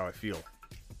how I feel.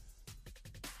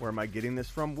 Where am I getting this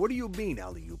from? What do you mean,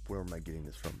 alley-oop? Where am I getting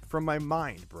this from? From my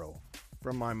mind, bro.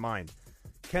 From my mind.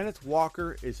 Kenneth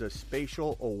Walker is a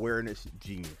spatial awareness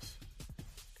genius.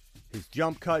 His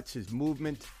jump cuts, his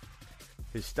movement,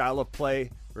 his style of play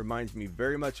reminds me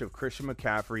very much of Christian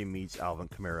McCaffrey meets Alvin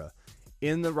Kamara.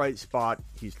 In the right spot,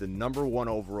 he's the number one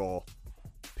overall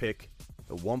pick,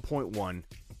 the 1.1.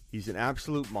 He's an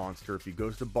absolute monster. If he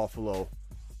goes to Buffalo,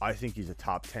 I think he's a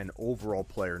top 10 overall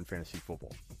player in fantasy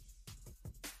football.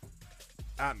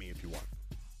 At me if you want.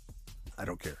 I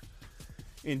don't care.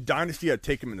 In Dynasty, I'd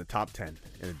take him in the top 10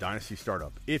 in a Dynasty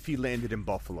startup if he landed in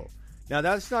Buffalo. Now,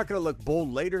 that's not going to look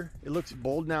bold later. It looks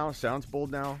bold now, sounds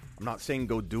bold now. I'm not saying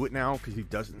go do it now because he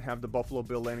doesn't have the Buffalo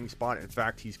Bill landing spot. In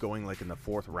fact, he's going like in the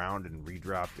 4th round and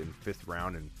redraft in 5th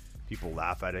round, and people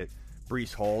laugh at it.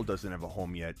 Breece Hall doesn't have a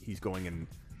home yet. He's going in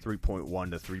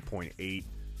 3.1 to 3.8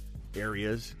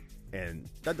 areas, and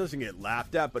that doesn't get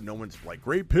laughed at, but no one's like,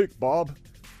 great pick, Bob.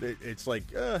 It's like,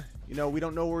 we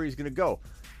don't know where he's going to go.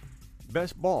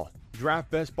 Best ball.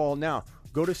 Draft best ball now.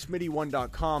 Go to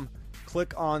Smitty1.com.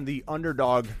 Click on the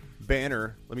underdog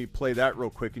banner. Let me play that real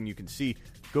quick and you can see.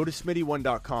 Go to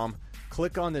Smitty1.com.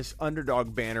 Click on this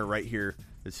underdog banner right here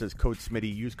that says code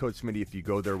Smitty. Use code Smitty if you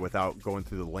go there without going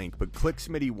through the link. But click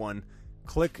Smitty1.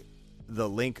 Click the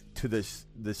link to this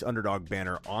underdog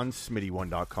banner on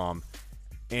Smitty1.com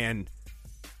and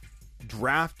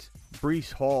draft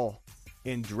Breece Hall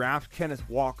and draft Kenneth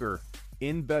Walker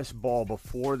in best ball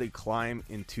before they climb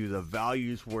into the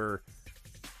values where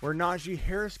Najee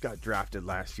Harris got drafted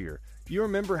last year. You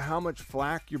remember how much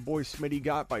flack your boy Smitty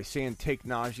got by saying take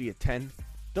Najee at 10?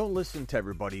 Don't listen to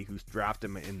everybody who's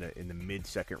drafted him in the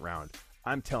mid-second round.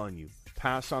 I'm telling you,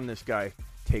 pass on this guy,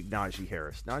 take Najee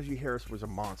Harris. Najee Harris was a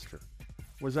monster.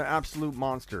 Was an absolute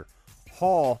monster.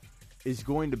 Hall is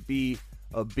going to be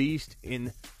a beast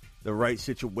in the right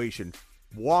situation.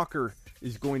 Walker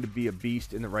is going to be a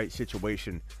beast in the right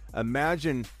situation.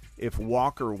 Imagine if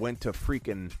Walker went to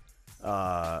freaking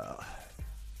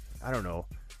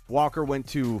Walker went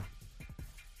to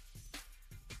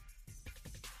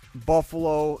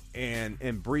Buffalo and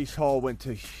Breece Hall went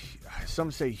to,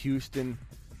 some say Houston.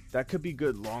 That could be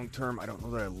good long term. I don't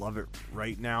know that I love it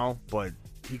right now, but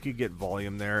he could get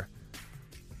volume there.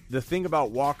 The thing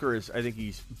about Walker is I think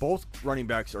both running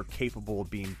backs are capable of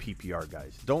being PPR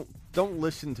guys. Don't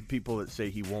listen to people that say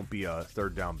he won't be a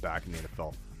third down back in the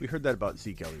NFL. We heard that about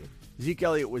Zeke Elliott. Zeke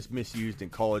Elliott was misused in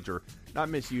college, or not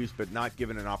misused, but not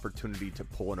given an opportunity to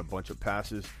pull in a bunch of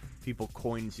passes. People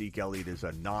coined Zeke Elliott as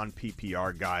a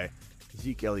non-PPR guy.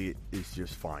 Zeke Elliott is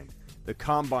just fine. The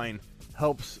combine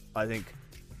helps, I think,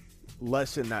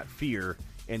 lessen that fear.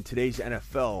 In today's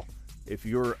NFL, if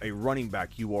you're a running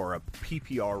back, you are a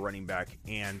PPR running back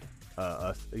and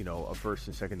a first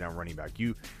and second down running back.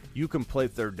 You can play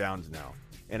third downs now,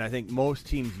 and I think most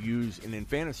teams use, and in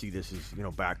fantasy this is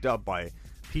backed up by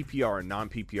PPR and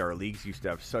non-PPR leagues used to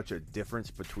have such a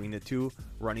difference between the two.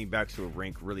 Running backs would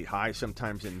rank really high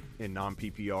sometimes in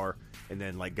non-PPR, and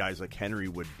then like guys like Henry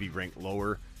would be ranked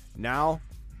lower. Now,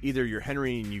 either you're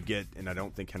Henry and you get, and I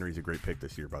don't think Henry's a great pick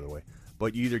this year, by the way,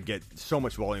 but you either get so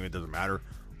much volume it doesn't matter,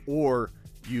 or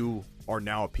you are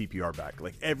now a PPR back.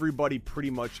 Like everybody pretty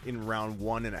much in round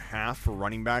 1.5 for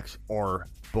running backs are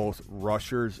both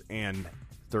rushers and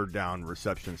third down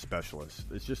reception specialists.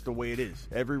 It's just the way it is.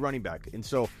 Every running back. And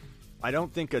so I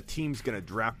don't think a team's going to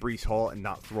draft Breece Hall and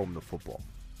not throw him the football.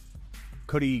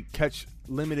 Could he catch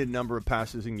limited number of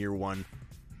passes in year one?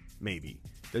 Maybe.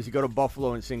 Does he go to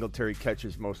Buffalo and Singletary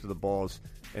catches most of the balls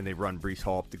and they run Breece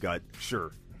Hall up the gut?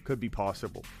 Sure. Could be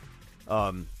possible.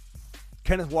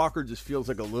 Kenneth Walker just feels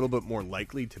like a little bit more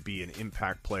likely to be an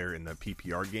impact player in the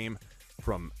PPR game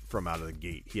from out of the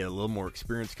gate. He had a little more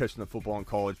experience catching the football in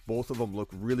college. Both of them look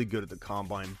really good at the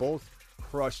combine. Both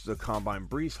crushed the combine.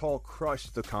 Breece Hall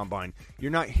crushed the combine.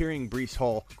 You're not hearing Breece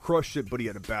Hall crushed it, but he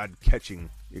had a bad catching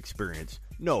experience.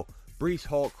 No, Breece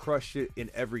Hall crushed it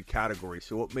in every category.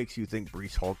 So what makes you think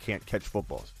Breece Hall can't catch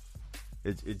footballs?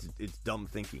 It's dumb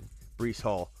thinking. Breece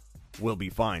Hall will be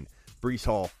fine. Breece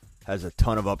Hall has a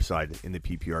ton of upside in the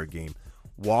PPR game.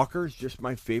 Walker's just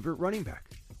my favorite running back.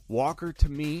 Walker, to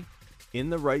me, in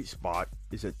the right spot,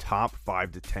 is a top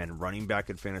 5 to 10 running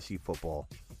back in fantasy football.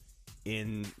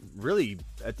 In really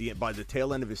by the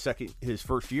tail end of his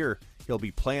first year, he'll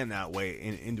be playing that way.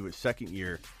 Into his second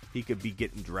year, he could be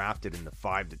getting drafted in the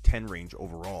 5 to 10 range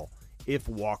overall if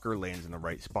Walker lands in the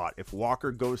right spot. If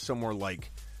Walker goes somewhere like,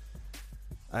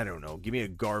 I don't know, give me a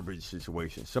garbage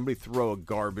situation. Somebody throw a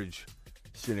garbage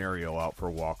scenario out for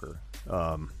Walker.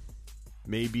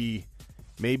 Maybe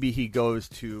he goes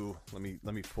to, let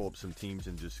me pull up some teams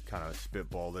and just kind of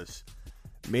spitball this.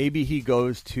 Maybe he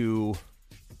goes to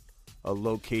a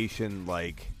location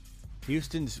like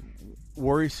Houston's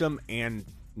worrisome and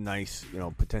nice,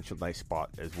 potential nice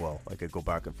spot as well. Like, I go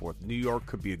back and forth. New York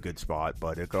could be a good spot,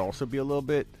 but it could also be a little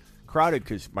bit crowded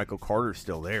because Michael Carter's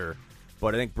still there.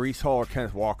 But I think Breece Hall or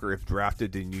Kenneth Walker, if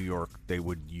drafted in New York, they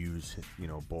would use,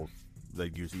 both.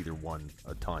 They'd use either one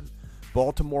a ton.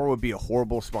 Baltimore would be a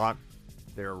horrible spot.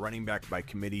 They're a running back by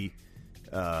committee,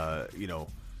 by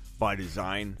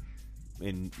design,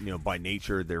 and by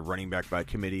nature, they're running back by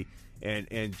committee.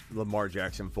 And Lamar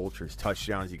Jackson vultures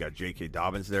touchdowns. You got J.K.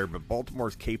 Dobbins there, but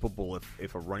Baltimore's capable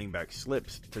if a running back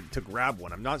slips to grab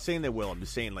one. I'm not saying they will. I'm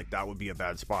just saying that would be a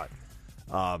bad spot.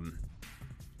 I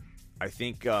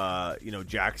think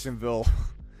Jacksonville.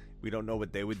 We don't know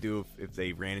what they would do if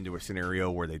they ran into a scenario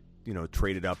where they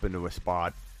traded up into a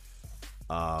spot.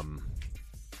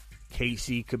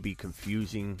 KC could be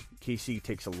confusing. KC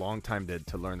takes a long time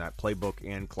to learn that playbook,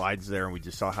 and Clyde's there, and we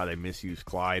just saw how they misused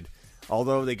Clyde.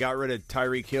 Although they got rid of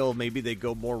Tyreek Hill, maybe they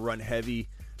go more run heavy,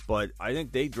 but I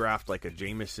think they draft like a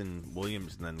Jameson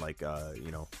Williams and then like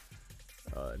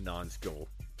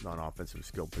non-offensive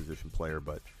skill position player,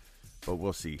 but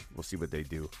we'll see. We'll see what they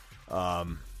do.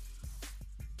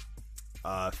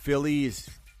 Phillies,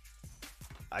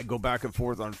 I go back and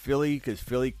forth on Philly because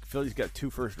Philly's got 2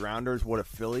 first-rounders. What if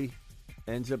Philly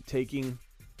ends up taking,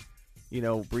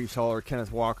 Breece Hall or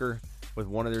Kenneth Walker with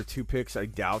one of their 2 picks? I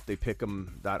doubt they pick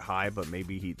him that high, but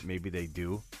maybe they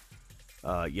do.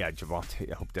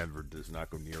 Javonte. I hope Denver does not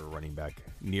go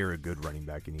near a good running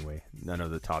back anyway. None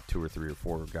of the top 2 or 3 or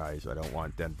 4 guys. I don't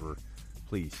want Denver.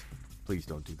 Please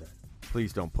don't do that.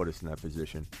 Please don't put us in that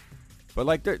position.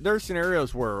 But there are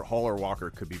scenarios where Hall or Walker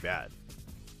could be bad.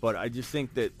 But I just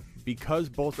think that because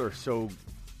both are so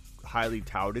highly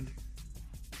touted,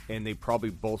 and they probably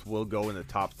both will go in the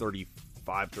top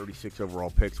 35, 36 overall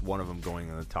picks, one of them going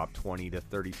in the top 20 to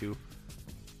 32,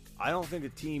 I don't think a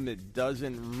team that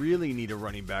doesn't really need a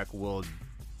running back will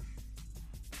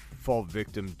fall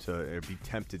victim to or be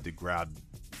tempted to grab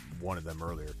one of them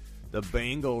earlier. The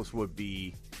Bengals would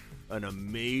be an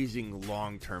amazing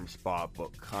long-term spot,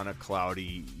 but kind of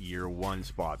cloudy year 1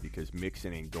 spot because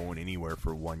Mixon ain't going anywhere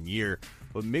for 1 year.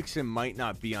 But Mixon might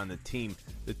not be on the team.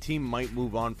 The team might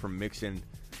move on from Mixon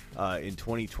in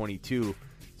 2022.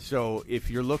 So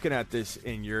if you're looking at this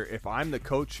and if I'm the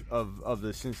coach of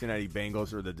the Cincinnati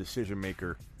Bengals or the decision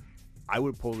maker, I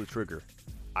would pull the trigger.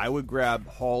 I would grab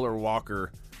Hall or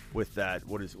Walker with that.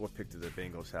 What pick do the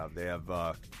Bengals have? They have.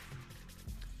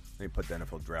 Let me put the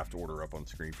NFL draft order up on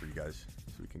screen for you guys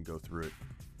so we can go through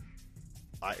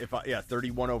it.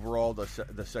 31 overall,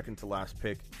 the second to last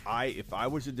pick. If I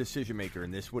was a decision maker,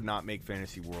 and this would not make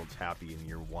Fantasy Worlds happy in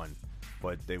year 1,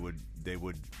 but they would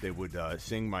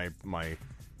sing my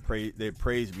praise. They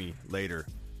praise me later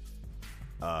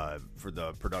for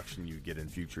the production you get in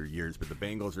future years. But the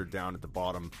Bengals are down at the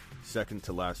bottom, second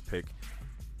to last pick.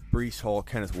 Breece Hall,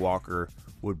 Kenneth Walker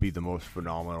would be the most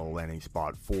phenomenal landing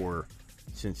spot for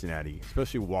Cincinnati,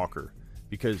 especially Walker,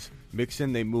 because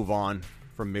Mixon, they move on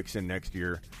from Mixon next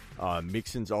year.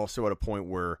 Mixon's also at a point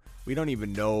where we don't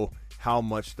even know how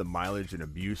much the mileage and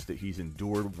abuse that he's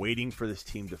endured waiting for this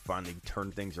team to finally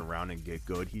turn things around and get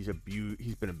good. He's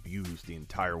been abused the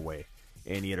entire way,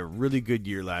 and he had a really good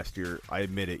year last year. I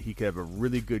admit it. He could have a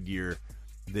really good year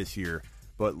this year,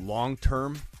 but long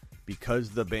term, because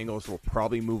the Bengals will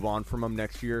probably move on from him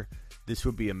next year, this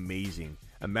would be amazing.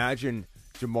 Imagine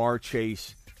Jamar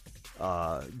Chase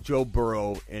Joe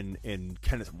Burrow and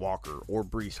Kenneth Walker or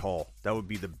Breece Hall. That would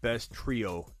be the best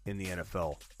trio in the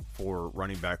NFL for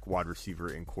running back, wide receiver,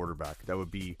 and quarterback. That would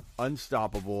be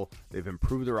unstoppable. They've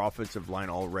improved their offensive line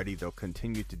already. They'll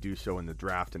continue to do so in the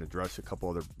draft and address a couple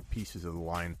other pieces of the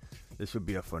line. This would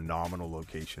be a phenomenal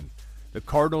location. The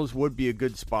Cardinals would be a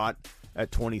good spot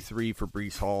at 23 for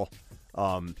Breece Hall.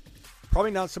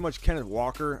 Probably not so much Kenneth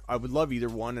Walker. I would love either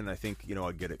one, and I think,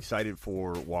 I'd get excited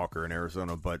for Walker in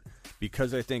Arizona, but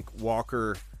because I think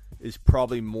Walker is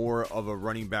probably more of a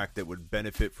running back that would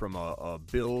benefit from a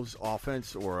Bills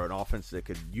offense or an offense that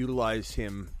could utilize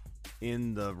him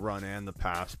in the run and the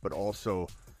pass, but also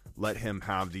let him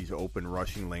have these open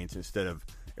rushing lanes instead of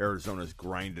Arizona's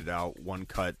grinded out one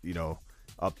cut,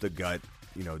 up the gut,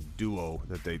 duo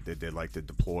that they like to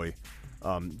deploy.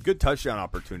 Good touchdown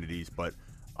opportunities, but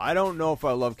I don't know if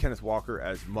I love Kenneth Walker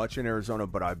as much in Arizona,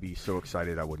 but I'd be so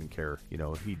excited I wouldn't care.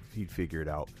 He'd figure it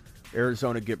out.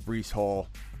 Arizona get Breece Hall.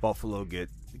 Buffalo get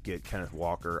Kenneth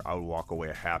Walker. I would walk away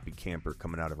a happy camper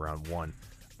coming out of round 1.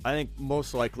 I think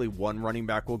most likely one running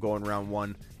back will go in round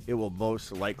 1. It will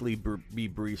most likely be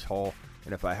Breece Hall.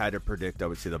 And if I had to predict, I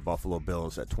would say the Buffalo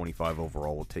Bills at 25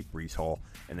 overall will take Breece Hall,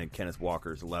 and then Kenneth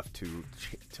Walker is left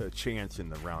to chance in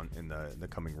the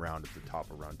coming round at the top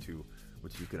of round 2.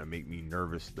 Which is going to make me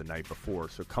nervous the night before.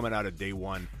 So coming out of day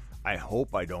 1, I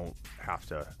hope I don't have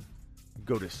to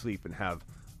go to sleep and have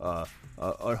a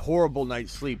horrible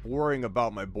night's sleep worrying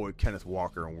about my boy Kenneth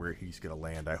Walker and where he's going to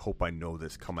land. I hope I know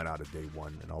this coming out of day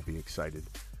 1, and I'll be excited.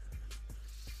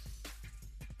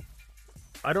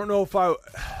 I don't know if I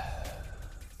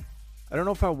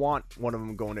want one of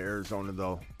them going to Arizona,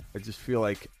 though. I just feel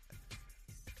like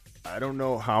I don't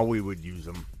know how we would use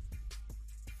them.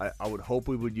 I would hope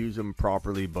we would use them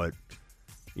properly, but,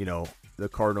 the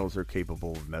Cardinals are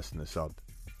capable of messing this up.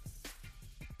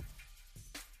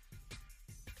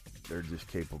 They're just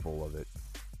capable of it.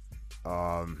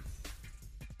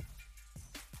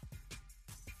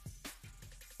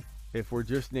 If we're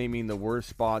just naming the worst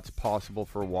spots possible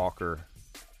for Walker,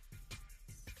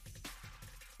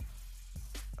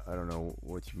 I don't know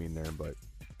what you mean there, but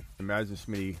imagine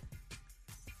Smitty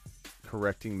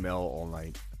correcting Mel all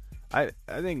night. I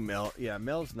think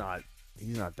Mel's not,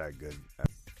 he's not that good at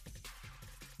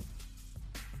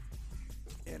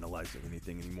analyzing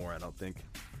anything anymore, I don't think.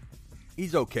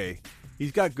 He's okay.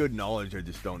 He's got good knowledge, I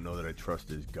just don't know that I trust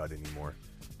his gut anymore.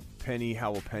 Penny,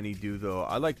 how will Penny do, though?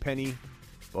 I like Penny,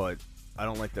 but I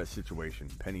don't like that situation.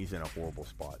 Penny's in a horrible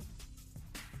spot.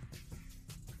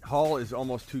 Hall is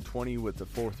almost 220 with the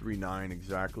 4.39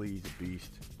 exactly. He's a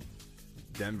beast.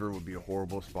 Denver would be a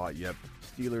horrible spot. Yep.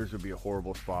 Steelers would be a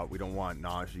horrible spot. We don't want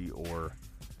Najee, or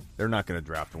they're not going to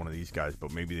draft one of these guys,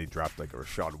 but maybe they draft like a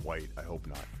Rachaad White. I hope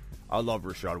not. I love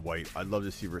Rachaad White. I'd love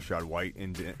to see Rachaad White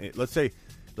in let's say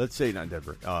not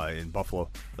Denver, in Buffalo.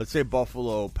 Let's say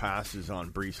Buffalo passes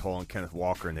on Breece Hall and Kenneth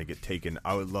Walker and they get taken.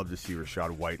 I would love to see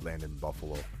Rachaad White land in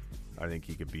Buffalo. I think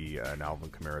he could be an Alvin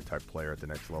Kamara type player at the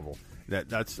next level.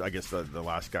 That's I guess the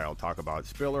last guy I'll talk about.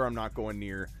 Spiller, I'm not going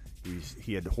near.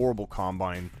 He had horrible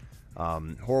combine,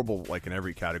 horrible like in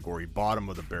every category, bottom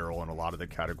of the barrel in a lot of the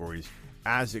categories.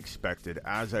 As expected,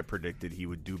 as I predicted, he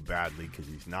would do badly because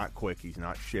he's not quick, he's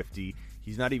not shifty,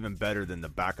 he's not even better than the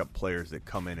backup players that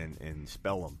come in and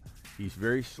spell him. He's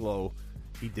very slow.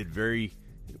 He did very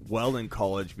well in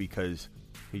college because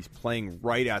he's playing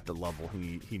right at the level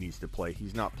he needs to play.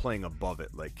 He's not playing above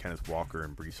it like Kenneth Walker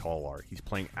and Breece Hall are. He's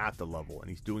playing at the level, and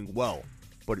he's doing well,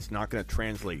 but it's not going to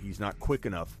translate. He's not quick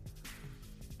enough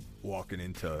walking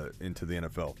into the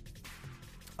NFL.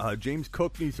 James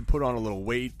Cook needs to put on a little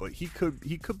weight, but he could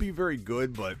be very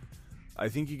good, but I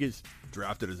think he gets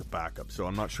drafted as a backup, so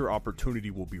I'm not sure opportunity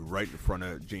will be right in front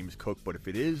of James Cook, but if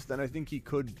it is, then I think he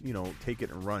could, take it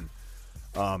and run.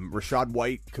 Rachaad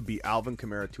White could be Alvin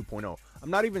Kamara 2.0. I'm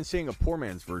not even saying a poor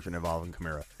man's version of Alvin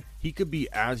Kamara. He could be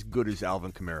as good as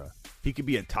Alvin Kamara. He could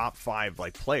be a top 5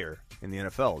 player in the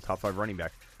NFL, top 5 running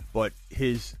back, but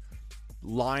his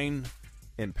line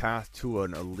and path to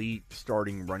an elite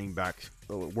starting running back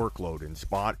workload and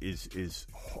spot is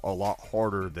a lot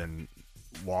harder than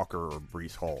Walker or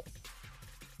Breece Hall,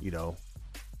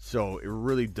 so it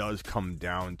really does come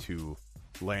down to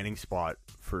landing spot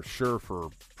for sure for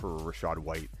Rachaad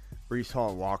White. Breece Hall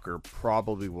and Walker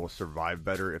probably will survive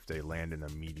better if they land in a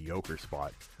mediocre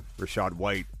spot. Rachaad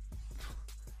White,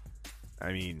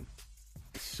 I mean,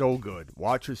 so good.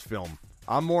 Watch his film.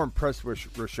 I'm more impressed with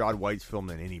Rachaad White's film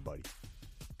than anybody.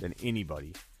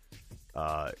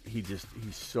 He's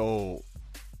so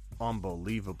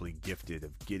unbelievably gifted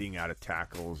of getting out of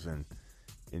tackles and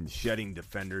shedding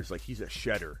defenders. Like, he's a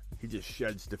shedder. He just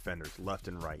sheds defenders left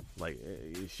and right. Like,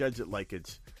 he sheds it like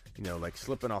it's like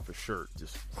slipping off a shirt,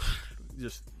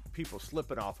 just people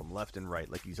slipping off him left and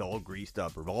right, like he's all greased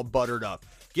up or all buttered up,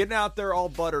 getting out there all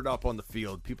buttered up on the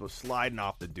field, people sliding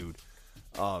off the dude.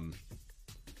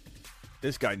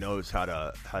 This guy knows how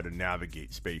to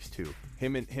navigate space too.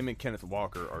 Him and Kenneth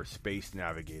Walker are space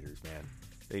navigators, man.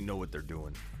 They know what they're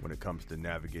doing when it comes to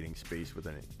navigating space with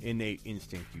an innate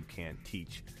instinct you can't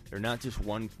teach. They're not just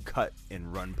one cut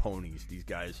and run ponies. These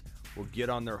guys will get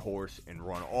on their horse and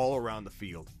run all around the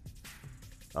field.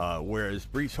 Whereas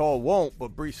Breece Hall won't,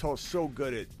 but Breece Hall's so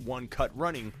good at one cut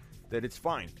running that it's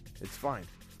fine. It's fine.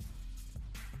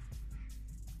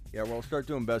 Yeah, we'll start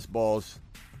doing best balls.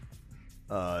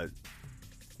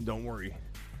 Don't worry.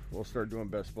 We'll start doing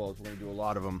best balls. We're going to do a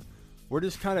lot of them. We're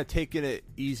just kind of taking it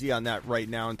easy on that right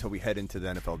now until we head into the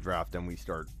NFL draft. Then we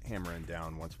start hammering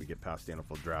down once we get past the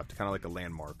NFL draft. Kind of like a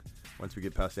landmark. Once we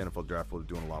get past the NFL draft, we'll be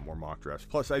doing a lot more mock drafts.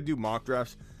 Plus, I do mock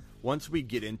drafts. Once we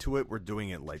get into it, we're doing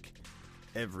it like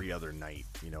every other night,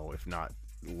 if not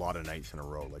a lot of nights in a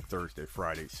row, like Thursday,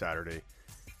 Friday, Saturday.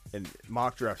 And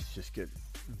mock drafts just get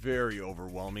very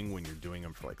overwhelming when you're doing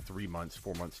them for like 3 months,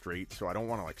 4 months straight. So I don't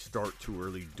want to like start too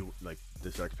early, do like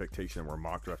this expectation that we're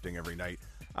mock drafting every night.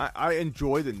 I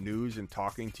enjoy the news and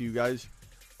talking to you guys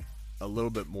a little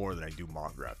bit more than I do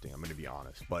mock drafting. I'm going to be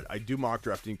honest, but I do mock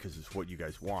drafting because it's what you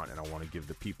guys want, and I want to give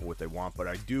the people what they want. But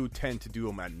I do tend to do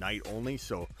them at night only.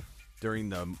 So during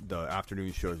the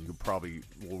afternoon shows, you probably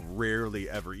will rarely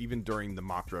ever, even during the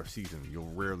mock draft season,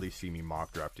 you'll rarely see me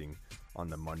mock drafting on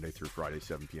the Monday through Friday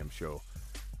 7 p.m. show.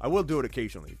 I will do it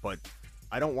occasionally, but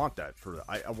I don't want that for.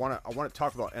 I want to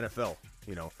talk about NFL.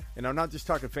 And I'm not just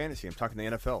talking fantasy. I'm talking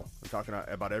the NFL. I'm talking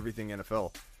about everything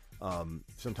NFL.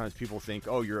 Sometimes people think,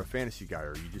 oh, you're a fantasy guy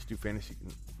or you just do fantasy.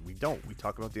 We don't. We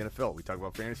talk about the NFL. We talk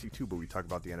about fantasy too, but we talk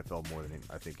about the NFL more than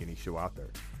I think any show out there.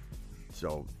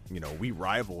 So, we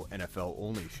rival NFL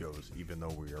only shows, even though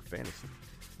we are fantasy.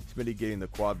 Smitty getting the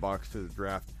quad box to the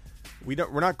draft.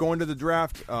 We're not going to the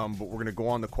draft, but we're going to go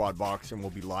on the quad box and we'll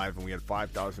be live. And we had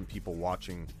 5,000 people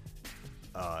watching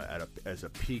as a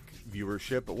peak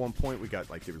viewership. At one point we got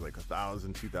there was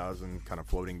 1,000, 2,000 kind of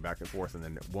floating back and forth, and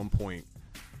then at one point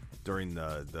during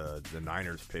the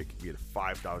Niners pick we had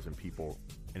 5,000 people,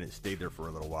 and it stayed there for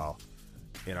a little while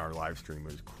in our live stream.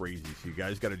 It was crazy. So you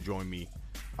guys got to join me.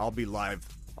 I'll be live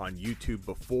on YouTube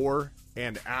before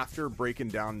and after breaking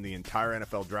down the entire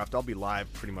NFL draft. I'll be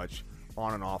live pretty much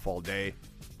on and off all day,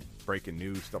 breaking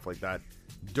news, stuff like that.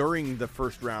 During the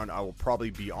first round, I will probably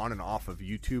be on and off of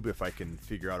YouTube if I can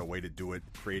figure out a way to do it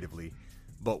creatively.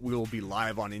 But we will be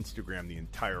live on Instagram the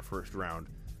entire first round.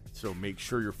 So make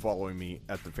sure you're following me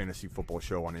at the Fantasy Football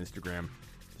Show on Instagram.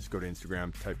 Just go to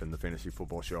Instagram, type in the Fantasy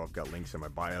Football Show. I've got links in my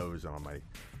bios and on my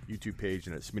YouTube page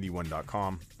and at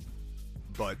Smitty1.com.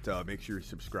 But make sure you're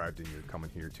subscribed and you're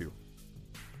coming here too.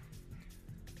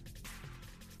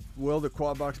 Will the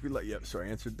quad box be let? Yep, so I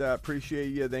answered that. Appreciate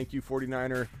you. Thank you,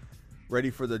 49er. Ready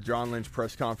for the John Lynch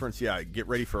press conference? Yeah, get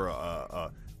ready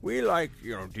for we like,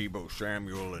 Deebo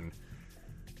Samuel, and,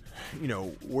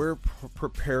 we're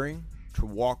preparing to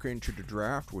walk into the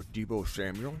draft with Deebo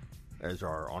Samuel as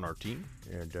on our team.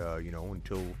 And,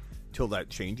 until that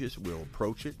changes, we'll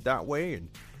approach it that way. And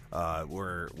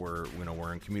we're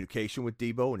in communication with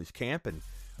Deebo and his camp, and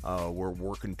we're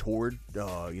working toward,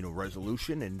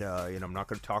 resolution. And I'm not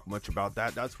going to talk much about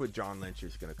that. That's what John Lynch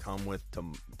is going to come with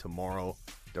tomorrow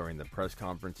during the press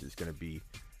conference. Is going to be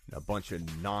a bunch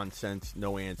of nonsense,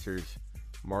 no answers.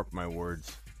 Mark my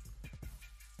words.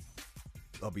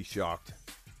 I'll be shocked.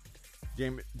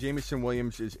 Jameson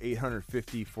Williams is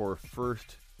 $850 for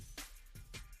first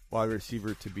wide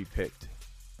receiver to be picked.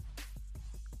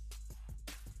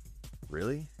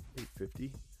 Really?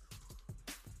 $850?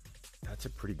 That's a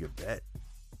pretty good bet.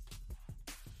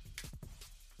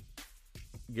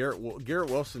 Garrett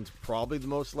Wilson's probably the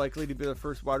most likely to be the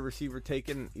first wide receiver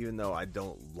taken, even though I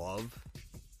don't love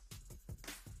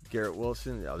Garrett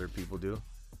Wilson. Other people do.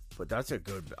 But that's a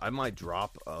good... I might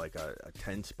drop a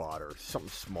 10 spot or something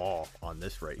small on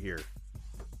this right here.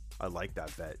 I like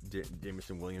that bet,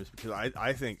 Jameson Williams, because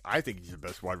I think he's the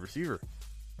best wide receiver.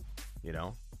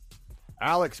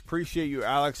 Alex, appreciate you,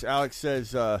 Alex. Alex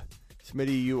says,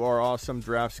 Smitty, you are awesome.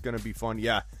 Draft's going to be fun.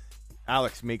 Yeah,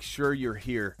 Alex, make sure you're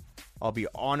here. I'll be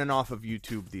on and off of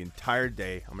YouTube the entire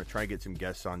day. I'm going to try and get some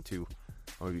guests on, too.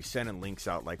 I'm going to be sending links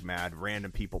out like mad.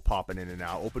 Random people popping in and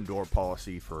out. Open door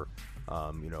policy for,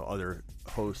 other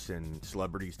hosts and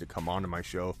celebrities to come onto my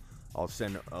show. I'll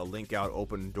send a link out,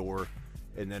 open door,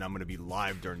 and then I'm going to be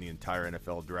live during the entire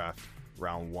NFL draft,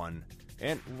 round 1.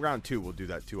 And round 2, we'll do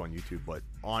that, too, on YouTube, but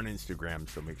on Instagram,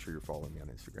 so make sure you're following me on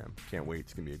Instagram. Can't wait.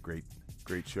 It's going to be a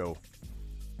great show.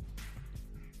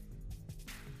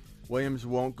 Williams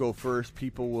won't go first.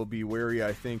 People will be wary,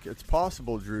 I think. It's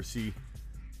possible, Drew C.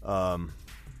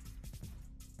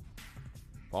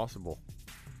 Possible.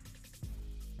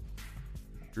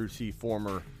 Drew C.,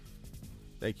 former...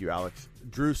 Thank you, Alex.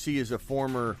 Drew C. is a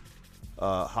former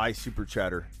high super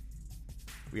chatter.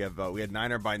 We had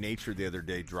Niner by Nature the other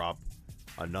day drop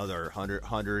another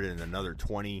 100 and another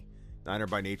 20. Niner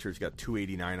by Nature's got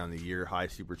 289 on the year, high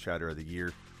super chatter of the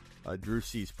year. Drew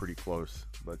C. is pretty close,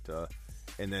 but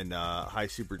and then high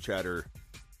super chatter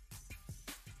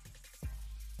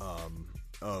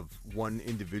of one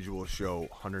individual show,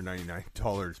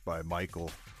 $199 by Michael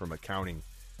from accounting.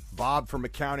 Bob from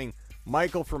accounting.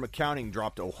 Michael from accounting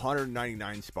dropped a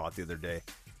 199 spot the other day,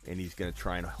 and he's going to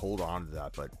try and hold on to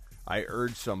that, but I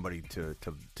urge somebody to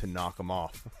knock him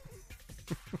off.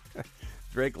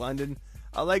 Drake London.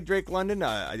 I like Drake London.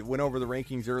 I went over the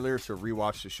rankings earlier, so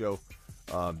rewatched the show.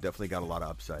 Definitely got a lot of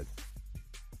upside.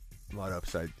 A lot of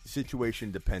upside.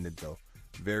 Situation dependent, though.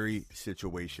 Very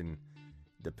situation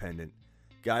dependent.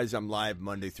 Guys, I'm live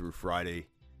Monday through Friday,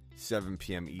 7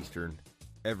 p.m. Eastern,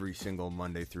 every single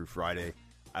Monday through Friday.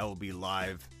 I will be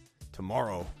live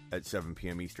tomorrow at 7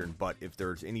 p.m. Eastern, but if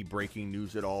there's any breaking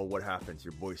news at all, what happens?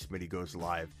 Your boy Smitty goes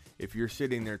live. If you're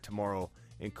sitting there tomorrow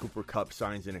and Cooper Kupp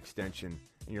signs an extension,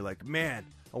 and you're like, man,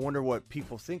 I wonder what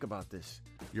people think about this,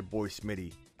 your boy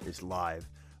Smitty is live.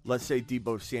 Let's say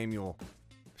Deebo Samuel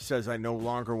says, I no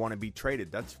longer want to be traded.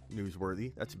 That's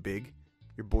newsworthy. That's big.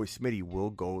 Your boy Smitty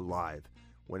will go live.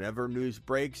 Whenever news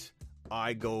breaks,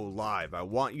 I go live. I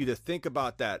want you to think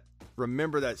about that.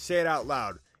 Remember that. Say it out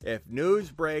loud. If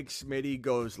news breaks, Smitty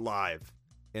goes live.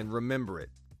 And remember it.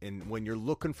 And when you're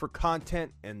looking for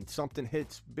content and something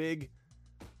hits big,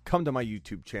 come to my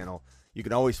YouTube channel. You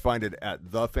can always find it at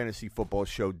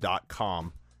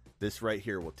thefantasyfootballshow.com. This right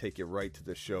here will take you right to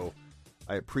the show.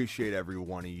 I appreciate every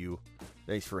one of you.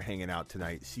 Thanks for hanging out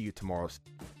tonight. See you tomorrow.